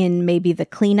involved in maybe the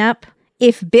cleanup.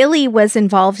 If Billy was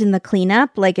involved in the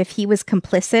cleanup, like if he was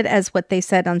complicit as what they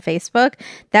said on Facebook,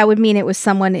 that would mean it was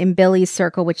someone in Billy's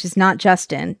circle, which is not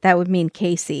Justin. That would mean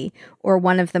Casey or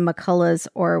one of the McCulloughs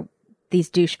or these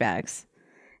douchebags.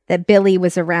 That Billy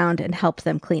was around and helped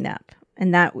them clean up.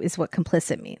 And that is what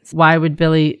complicit means. Why would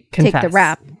Billy confess? Take the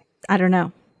rap. I don't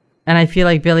know. And I feel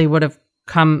like Billy would have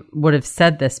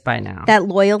said this by now. That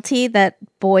loyalty, that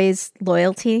boy's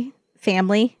loyalty,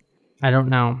 family. I don't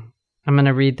know. I'm going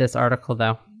to read this article,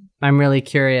 though. I'm really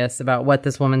curious about what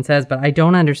this woman says, but I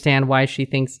don't understand why she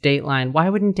thinks Dateline. Why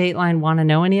wouldn't Dateline want to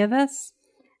know any of this?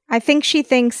 I think she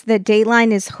thinks that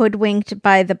Dateline is hoodwinked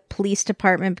by the police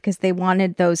department because they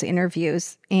wanted those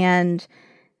interviews. And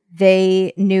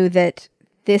they knew that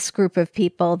this group of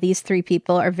people, these 3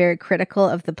 people, are very critical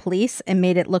of the police and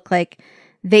made it look like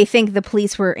they think the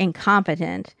police were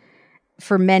incompetent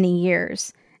for many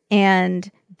years.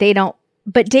 And they don't.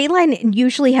 But Dateline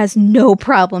usually has no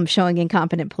problem showing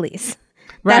incompetent police.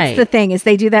 Right. That's the thing, is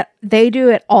they do that. They do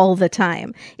it all the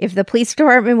time. If the police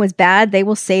department was bad, they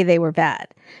will say they were bad.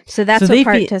 So that's what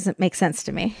part doesn't make sense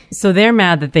to me. So they're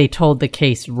mad that they told the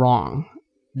case wrong.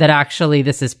 That actually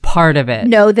this is part of it.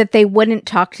 No, that they wouldn't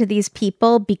talk to these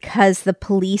people because the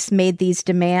police made these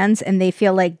demands and they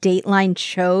feel like Dateline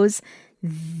chose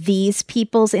these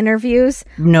people's interviews.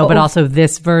 No, but also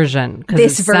this version.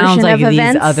 Because it sounds like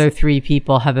these other 3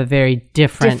 people have a very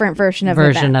different version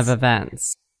of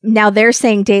events. Now they're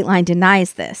saying Dateline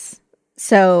denies this.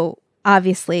 So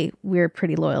obviously we're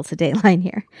pretty loyal to Dateline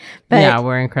here. But, yeah,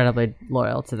 we're incredibly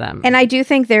loyal to them. And I do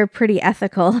think they're pretty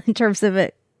ethical in terms of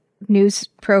a news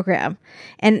program.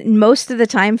 And most of the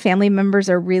time family members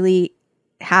are really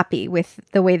happy with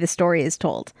the way the story is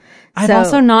told. I've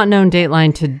also not known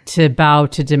Dateline to bow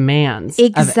to demands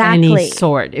of any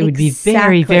sort. It would be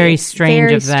very, very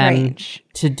strange of them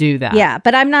to do that. Yeah,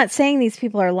 but I'm not saying these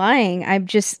people are lying. I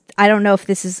don't know if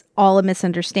this is all a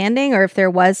misunderstanding or if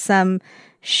there was some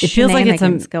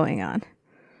shenanigans going on.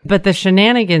 But the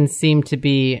shenanigans seem to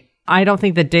be, I don't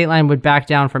think that Dateline would back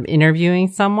down from interviewing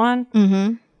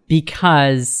someone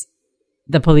because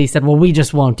the police said, well, we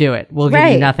just won't do it. We'll give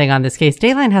you nothing on this case.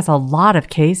 Dateline has a lot of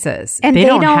cases. And they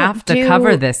don't have to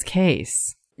cover this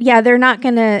case. Yeah,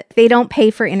 they don't pay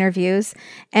for interviews.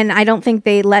 And I don't think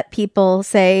they let people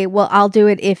say, well, I'll do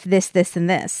it if this, this, and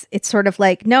this. It's sort of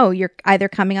like, no, you're either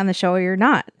coming on the show or you're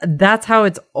not. That's how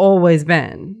it's always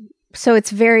been. So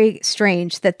it's very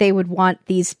strange that they would want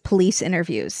these police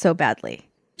interviews so badly.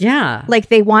 Yeah. Like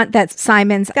they want that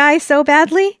Simons guy so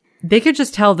badly. They could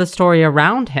just tell the story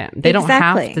around him. They don't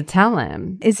have to tell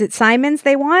him. Is it Simons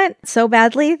they want so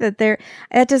badly that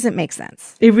that doesn't make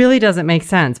sense. It really doesn't make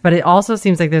sense. But it also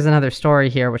seems like there's another story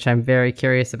here, which I'm very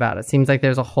curious about. It seems like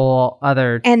there's a whole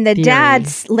other And the theory.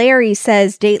 dad, Larry,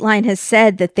 says Dateline has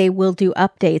said that they will do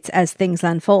updates as things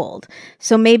unfold.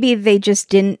 So maybe they just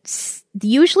didn't.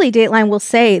 Usually Dateline will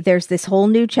say there's this whole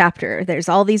new chapter. There's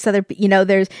all these other,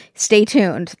 there's stay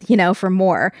tuned, for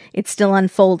more. It's still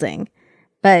unfolding.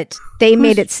 But they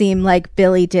made it seem like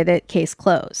Billy did it, case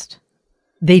closed.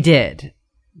 They did.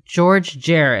 George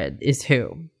Jared is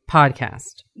who?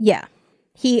 Podcast. Yeah.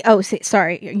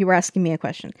 Sorry, you were asking me a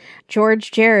question.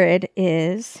 George Jared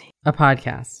is a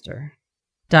podcaster.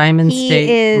 Diamond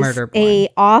State Murder Boy. He is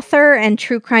an author and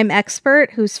true crime expert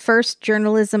whose first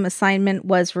journalism assignment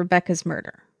was Rebecca's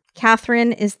murder.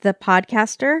 Catherine is the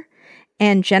podcaster,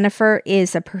 and Jennifer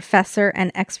is a professor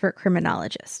and expert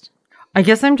criminologist. I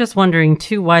guess I'm just wondering,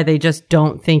 too, why they just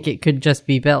don't think it could just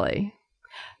be Billy.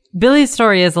 Billy's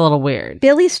story is a little weird.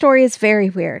 Billy's story is very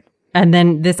weird. And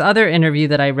then this other interview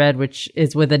that I read, which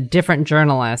is with a different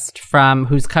journalist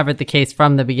who's covered the case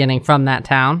from the beginning, from that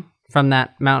town, from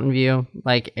that Mountain View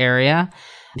area.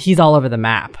 He's all over the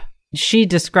map. She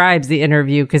describes the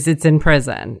interview because it's in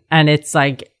prison. And it's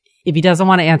like, if he doesn't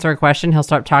want to answer a question, he'll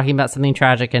start talking about something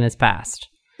tragic in his past.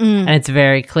 And it's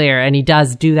very clear. And he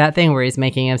does do that thing where he's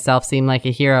making himself seem like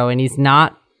a hero, and he's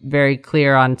not very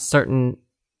clear on certain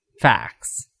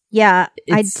facts. Yeah,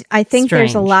 I think strange.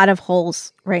 There's a lot of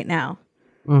holes right now.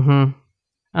 Mm-hmm.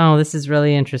 Oh, this is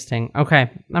really interesting.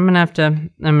 Okay, I'm gonna have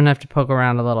to poke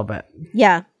around a little bit.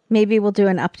 Yeah, maybe we'll do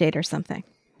an update or something.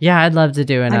 Yeah, I'd love to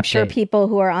do an update. I'm sure people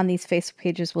who are on these Facebook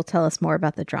pages will tell us more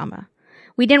about the drama.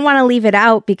 We didn't want to leave it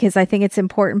out because I think it's an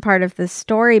important part of the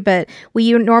story, but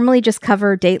we normally just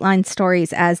cover Dateline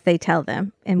stories as they tell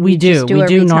them. And we do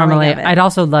normally. I'd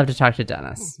also love to talk to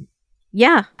Dennis.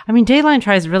 Yeah. I mean, Dateline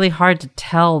tries really hard to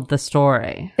tell the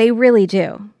story. They really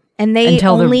do. And they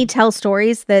only tell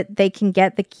stories that they can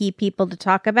get the key people to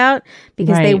talk about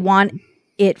because they want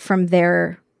it from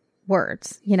their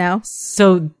words,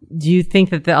 So do you think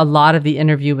that a lot of the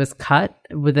interview was cut?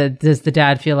 Does the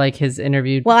dad feel like his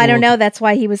interview? Well, I don't know. That's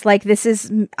why he was like,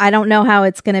 I don't know how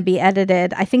it's going to be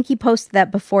edited. I think he posted that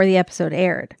before the episode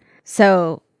aired.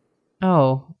 So.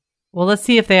 Oh, well, let's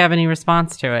see if they have any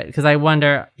response to it. Because I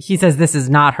wonder, he says this is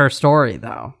not her story,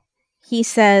 though. He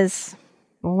says.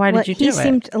 Well, why did you do it? He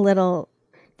seemed a little.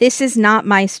 This is not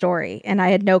my story, and I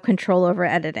had no control over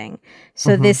editing.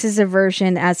 So this is a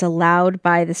version as allowed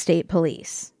by the state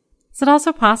police. Is it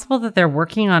also possible that they're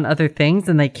working on other things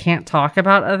and they can't talk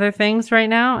about other things right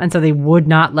now? And so they would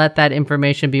not let that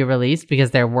information be released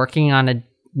because they're working on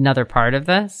another part of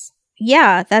this?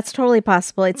 Yeah, that's totally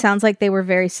possible. It sounds like they were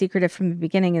very secretive from the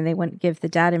beginning and they wouldn't give the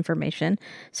dad information.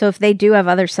 So if they do have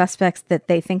other suspects that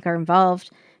they think are involved,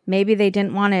 maybe they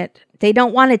didn't want it. They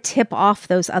don't want to tip off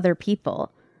those other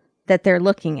people that they're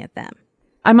looking at them.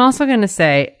 I'm also going to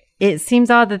say, it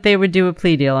seems odd that they would do a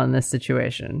plea deal in this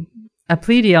situation. A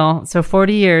plea deal, so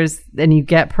 40 years, and you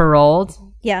get paroled?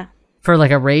 Yeah. For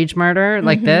like a rage murder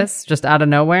like this, just out of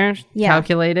nowhere,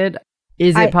 calculated?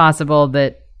 Is it possible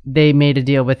that they made a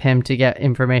deal with him to get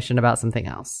information about something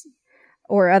else?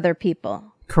 Or other people?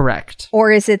 Correct.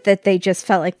 Or is it that they just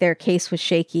felt like their case was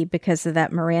shaky because of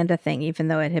that Miranda thing, even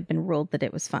though it had been ruled that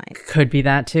it was fine? Could be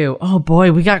that too. Oh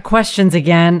boy, we got questions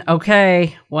again.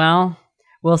 Okay, well,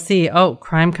 we'll see. Oh,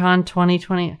 CrimeCon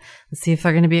 2020. Let's see if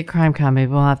they're going to be at CrimeCon.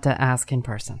 Maybe we'll have to ask in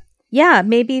person. Yeah,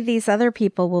 maybe these other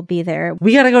people will be there.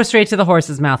 We got to go straight to the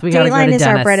horse's mouth. We got to go to Dennis.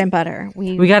 Dateline is our bread and butter.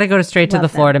 We got to go straight to the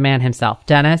Florida man himself.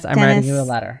 Dennis, I'm writing you a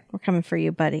letter. We're coming for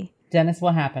you, buddy. Dennis,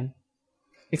 what happened?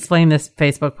 Explain this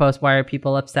Facebook post. Why are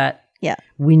people upset? Yeah.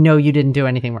 We know you didn't do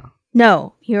anything wrong.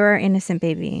 No, you're our innocent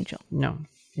baby angel. No.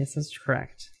 Yes, that's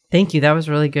correct. Thank you. That was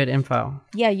really good info.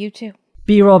 Yeah, you too.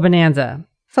 B-roll bonanza.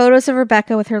 Photos of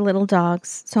Rebecca with her little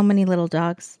dogs. So many little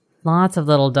dogs. Lots of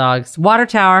little dogs. Water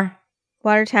tower.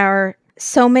 Water tower.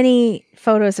 So many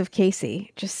photos of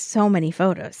Casey. Just so many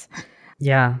photos.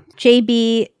 Yeah.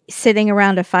 JB sitting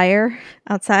around a fire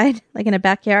outside, like in a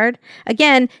backyard.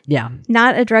 Again,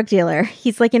 not a drug dealer.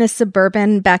 He's like in a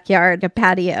suburban backyard, a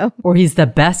patio. Or he's the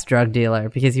best drug dealer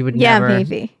because he would never. Yeah,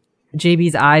 maybe.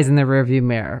 JB's eyes in the rearview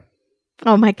mirror.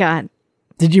 Oh my God.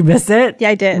 Did you miss it? Yeah,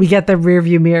 I did. We get the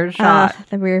rearview mirror shot.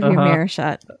 The rearview mirror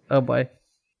shot. Oh boy.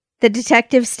 The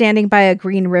detective standing by a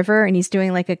green river and he's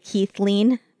doing like a Keith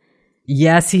lean.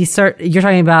 Yes, you're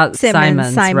talking about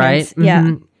Simons, right? Yeah.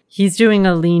 Mm-hmm. He's doing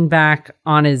a lean back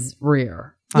on his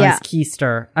rear, on his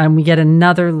keister. And we get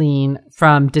another lean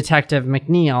from Detective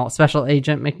McNeil, Special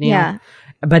Agent McNeil. Yeah.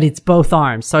 but it's both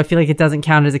arms. So I feel like it doesn't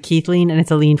count as a Keith lean, and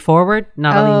it's a lean forward,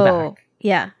 not a lean back.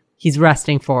 Yeah. He's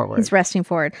resting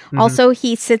forward. Also,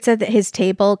 he sits at his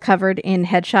table covered in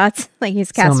headshots, like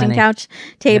his casting couch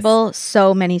table,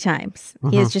 so many times.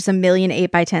 He has just 1,000,000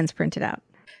 8x10s printed out.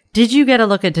 Did you get a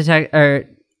look at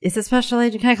is it Special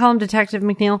Agent? Can I call him Detective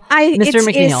McNeil? Mr.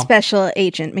 McNeil. It's Special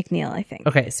Agent McNeil, I think.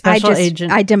 Okay, Special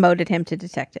Agent. I demoted him to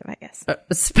detective, I guess.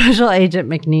 Special Agent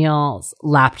McNeil's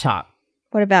laptop.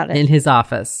 What about it? In his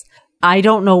office. I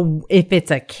don't know if it's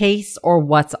a case or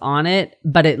what's on it,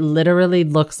 but it literally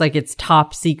looks like it's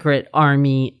top secret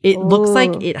army. It looks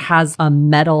like it has a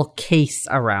metal case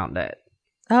around it.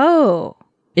 Oh.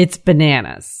 It's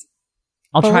bananas.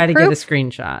 I'll try to get a Bulletproof?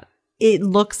 screenshot. It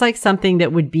looks like something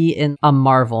that would be in a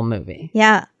Marvel movie.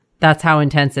 Yeah. That's how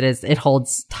intense it is. It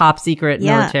holds top secret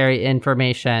military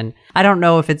information. I don't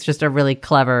know if it's just a really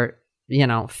clever,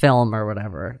 film or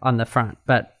whatever on the front,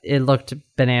 but it looked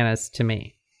bananas to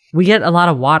me. We get a lot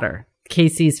of water.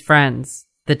 Casey's friends,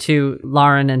 the two,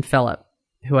 Lauren and Philip,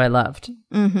 who I loved,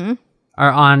 are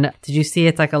on. Did you see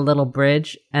it's like a little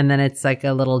bridge and then it's like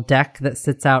a little deck that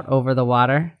sits out over the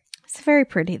water? It's very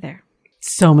pretty there.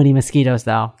 So many mosquitoes,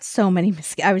 though. So many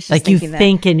mosquitoes. I was just like thinking you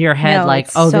think in your head,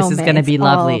 this is going to be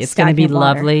lovely. It's going to be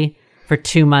lovely for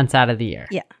 2 months out of the year.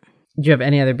 Yeah. Do you have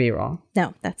any other B-roll?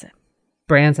 No, that's it.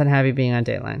 Brands unhappy being on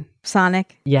Dateline.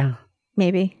 Sonic. Yeah.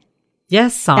 Maybe.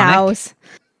 Yes, Sonic. Bows.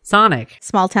 Sonic.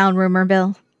 Small town rumor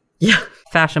bill. Yeah.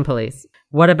 Fashion police.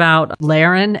 What about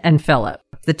Laren and Philip?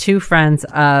 The two friends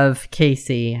of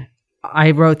Casey.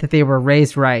 I wrote that they were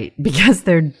raised right because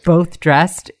they're both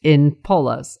dressed in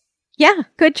polos. Yeah.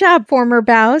 Good job, former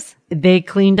Bows. They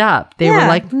cleaned up. They were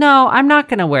like, no, I'm not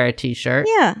going to wear a t-shirt.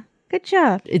 Yeah. Good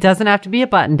job. It doesn't have to be a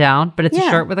button down, but it's a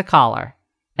shirt with a collar.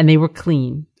 And they were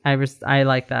clean. I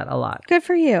like that a lot. Good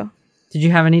for you. Did you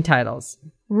have any titles?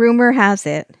 Rumor has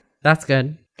it. That's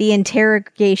good. The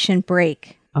interrogation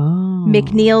break. Oh.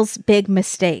 McNeil's big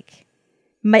mistake.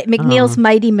 McNeil's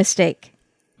mighty mistake.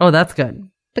 Oh, that's good.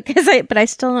 But I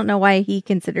still don't know why he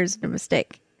considers it a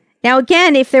mistake. Now,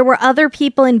 again, if there were other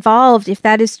people involved, if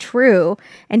that is true,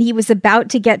 and he was about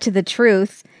to get to the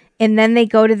truth, and then they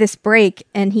go to this break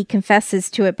and he confesses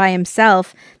to it by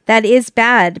himself, that is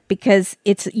bad because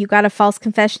you got a false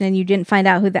confession and you didn't find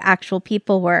out who the actual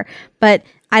people were. But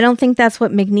I don't think that's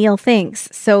what McNeil thinks.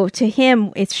 So to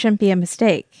him, it shouldn't be a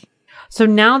mistake. So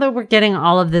now that we're getting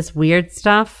all of this weird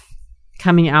stuff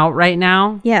coming out right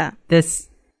now, is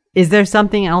there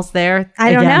something else there?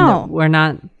 I don't know. We're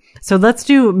not. So let's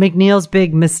do McNeil's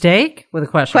big mistake with a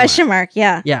question mark. Question mark,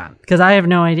 yeah. Yeah, because I have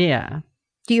no idea.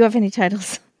 Do you have any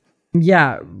titles?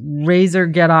 Yeah, Razor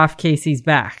get off Casey's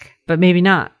back, but maybe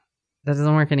not. That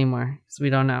doesn't work anymore because we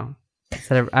don't know.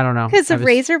 I don't know. Because of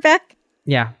Razorback?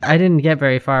 Yeah, I didn't get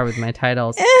very far with my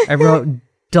titles. I wrote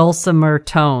dulcimer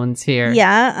tones here.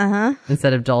 Yeah,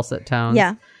 instead of dulcet tones.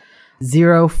 Yeah.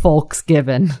 0 folks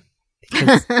given.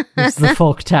 Because it's the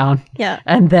folk town. Yeah.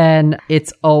 And then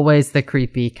it's always the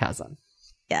creepy cousin.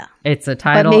 Yeah. It's a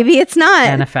title. But maybe it's not.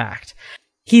 And a fact.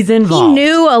 He's involved. He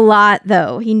knew a lot,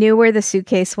 though. He knew where the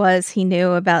suitcase was. He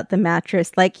knew about the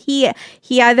mattress. Like, he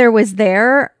either was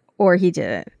there or he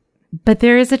didn't. But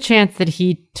there is a chance that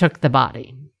he took the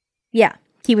body. Yeah.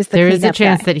 He was the There is a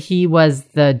chance guy. that he was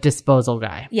the disposal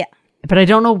guy. Yeah. But I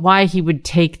don't know why he would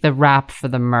take the rap for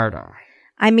the murder.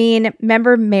 I mean,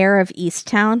 remember Mayor of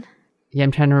Easttown? Yeah,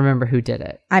 I'm trying to remember who did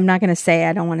it. I'm not going to say.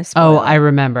 I don't want to spoil. Oh, I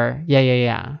remember.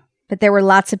 Yeah. But there were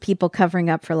lots of people covering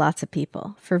up for lots of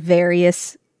people for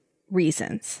various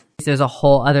reasons. There's a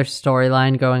whole other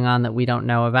storyline going on that we don't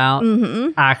know about.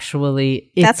 Mm-hmm.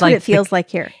 Actually, it's that's what it feels like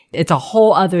here. It's a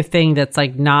whole other thing that's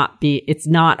like it's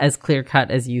not as clear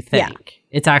cut as you think. Yeah.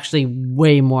 It's actually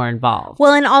way more involved.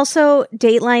 Well, and also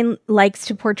Dateline likes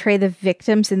to portray the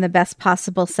victims in the best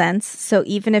possible sense. So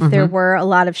even if there were a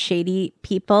lot of shady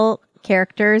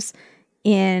characters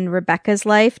in Rebecca's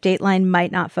life, Dateline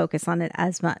might not focus on it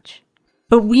as much.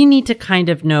 But we need to kind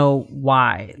of know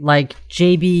why. Like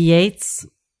J.B. Yates.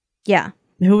 Yeah.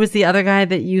 Who was the other guy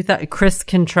that you thought? Chris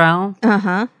Cantrell?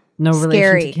 Uh-huh. No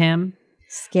relation to Kim?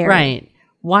 Scary. Right.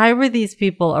 Why were these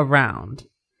people around?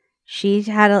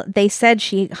 They said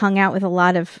she hung out with a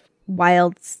lot of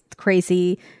wild,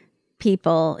 crazy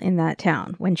people in that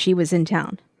town when she was in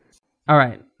town. All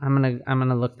right. I'm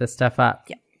gonna look this stuff up.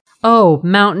 Yeah. Oh,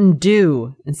 Mountain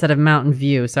Dew instead of Mountain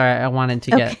View. Sorry, I wanted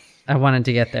to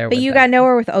get there. But you got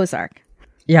nowhere with Ozark.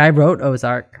 Yeah, I wrote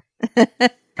Ozark.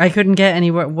 I couldn't get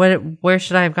anywhere. Where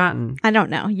should I have gotten? I don't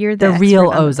know. You're the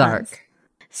real Ozark.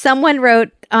 Someone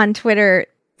wrote on Twitter,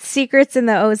 "Secrets in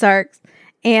the Ozarks,"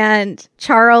 and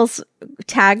Charles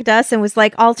tagged us and was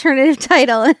like, "Alternative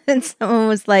title," and someone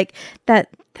was like, "That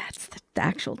That's the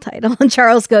actual title. And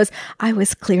Charles goes, I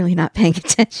was clearly not paying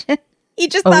attention. He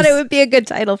just thought it would be a good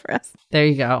title for us. There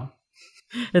you go.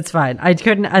 It's fine. I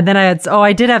couldn't. And then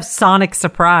I did have Sonic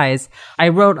Surprise. I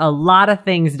wrote a lot of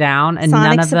things down and Sonic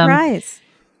none of Surprise. them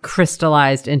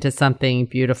crystallized into something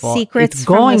beautiful. Secrets it's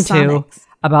from going the to Sonics.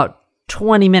 about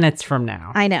 20 minutes from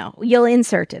now. I know. You'll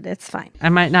insert it. It's fine. I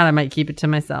might not. I might keep it to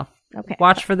myself. Okay.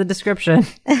 Watch for the description.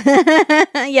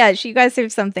 Yeah, you guys have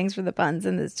some things for the puns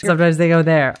in the description. Sometimes they go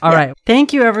there. All right.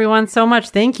 Thank you, everyone, so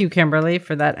much. Thank you, Kimberly,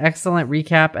 for that excellent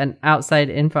recap and outside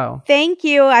info. Thank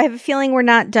you. I have a feeling we're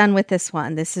not done with this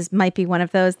one. Might be one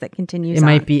of those that continues It on.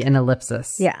 might be an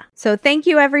ellipsis. Yeah. So thank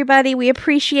you, everybody. We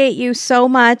appreciate you so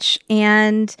much.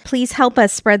 And please help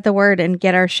us spread the word and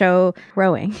get our show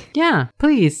growing. Yeah,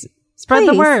 please. Spread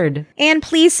the word. And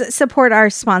please support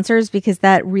our sponsors because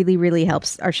that really, really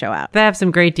helps our show out. They have some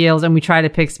great deals, and we try to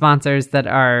pick sponsors that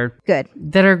are good,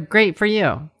 that are great for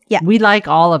you. Yeah. We like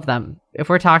all of them. If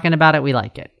we're talking about it, we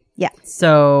like it. Yeah.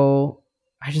 So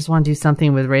I just want to do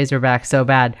something with Razorback so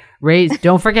bad.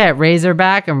 Don't forget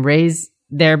Razorback and raise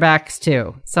their backs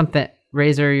too. Something.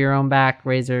 Razor your own back.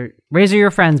 Razor your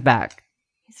friend's back.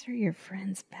 Razor your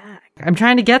friend's back. I'm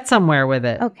trying to get somewhere with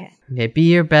it. Okay. Okay.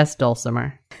 Be your best,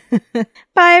 Dulcimer.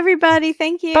 Bye, everybody.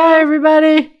 Thank you. Bye,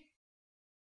 everybody.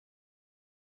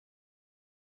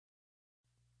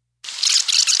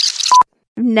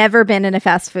 I've never been in a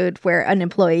fast food where an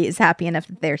employee is happy enough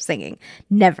that they're singing.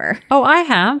 Never. Oh, I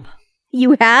have.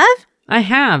 You have? I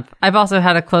have. I've also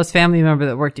had a close family member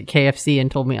that worked at KFC and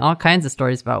told me all kinds of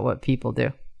stories about what people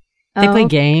do. They play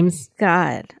games.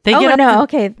 God. They get up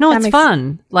okay. No, it's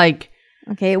fun. Like,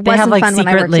 okay, it they have wasn't like fun when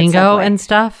I secret worked at lingo Subway. and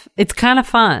stuff. It's kind of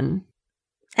fun.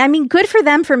 I mean, good for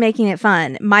them for making it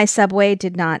fun. My Subway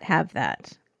did not have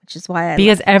that, which is why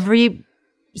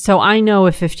So I know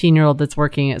a 15-year-old that's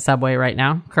working at Subway right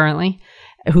now, currently,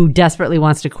 who desperately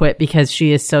wants to quit because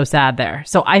she is so sad there.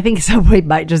 So I think Subway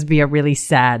might just be a really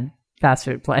sad fast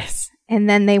food place. And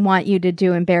then they want you to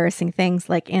do embarrassing things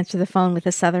like answer the phone with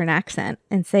a Southern accent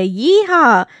and say,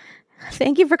 "Yeehaw!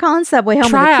 Thank you for calling Subway home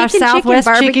Try with a our Kickin' Southwest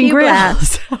Chicken Chicken Barbecue Grill."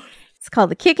 Blast." It's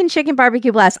called the Kickin' Chicken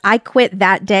Barbecue Blast. I quit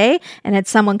that day and had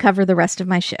someone cover the rest of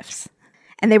my shifts.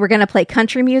 And they were going to play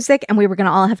country music and we were going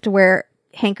to all have to wear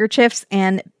handkerchiefs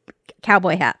and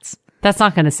cowboy hats. That's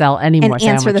not going to sell any more and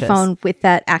sandwiches. answer the phone with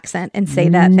that accent and say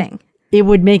that thing. It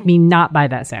would make me not buy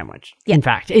that sandwich. Yeah. In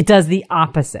fact, it does the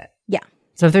opposite. Yeah.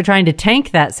 So if they're trying to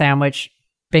tank that sandwich,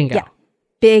 bingo. Yeah.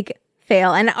 Big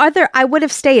fail. And I would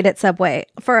have stayed at Subway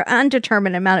for an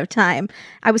undetermined amount of time.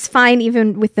 I was fine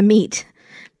even with the meat,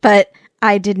 but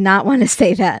I did not want to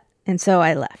say that. And so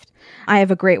I left. I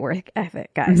have a great work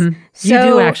ethic, guys. Mm-hmm. You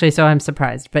do actually, so I'm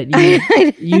surprised. But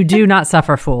you do not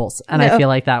suffer fools. And No. I feel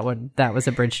like that was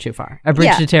a bridge too far. A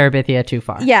bridge to Terabithia too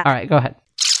far. Yeah. All right, go ahead.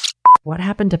 What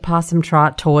happened to Possum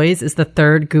Trot Toys is the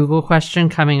third Google question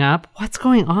coming up. What's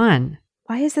going on?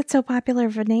 Why is it so popular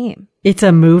of a name? It's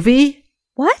a movie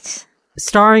What?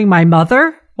 starring my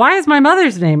mother? Why is my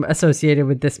mother's name associated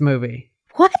with this movie?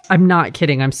 What? I'm not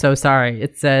kidding. I'm so sorry.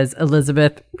 It says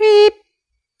Elizabeth. Beep.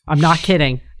 I'm not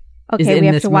kidding. Okay, we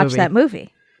have to watch that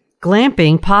movie.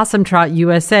 Glamping, Possum Trot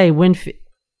USA,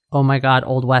 oh my God,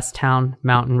 Old West Town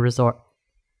Mountain Resort.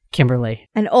 Kimberly.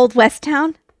 An Old West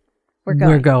Town?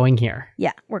 We're going here.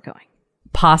 Yeah, we're going.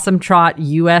 Possum Trot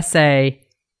USA,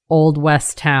 Old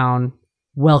West Town.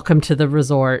 Welcome to the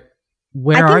resort.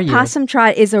 Where are I think you? Possum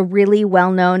Trot is a really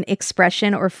well-known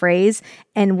expression or phrase,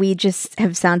 and we just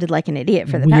have sounded like an idiot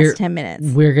for the past 10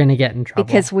 minutes. We're going to get in trouble.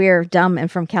 Because we're dumb and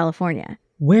from California.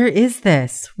 Where is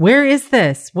this? Where is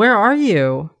this? Where are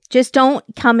you? Just don't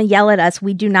come and yell at us.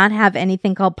 We do not have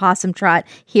anything called Possum Trot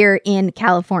here in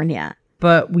California.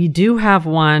 But we do have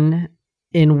one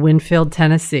in Winfield,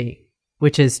 Tennessee,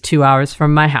 which is 2 hours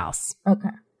from my house. Okay.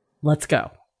 Let's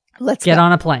go. Let's get go.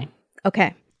 on a plane.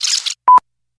 Okay.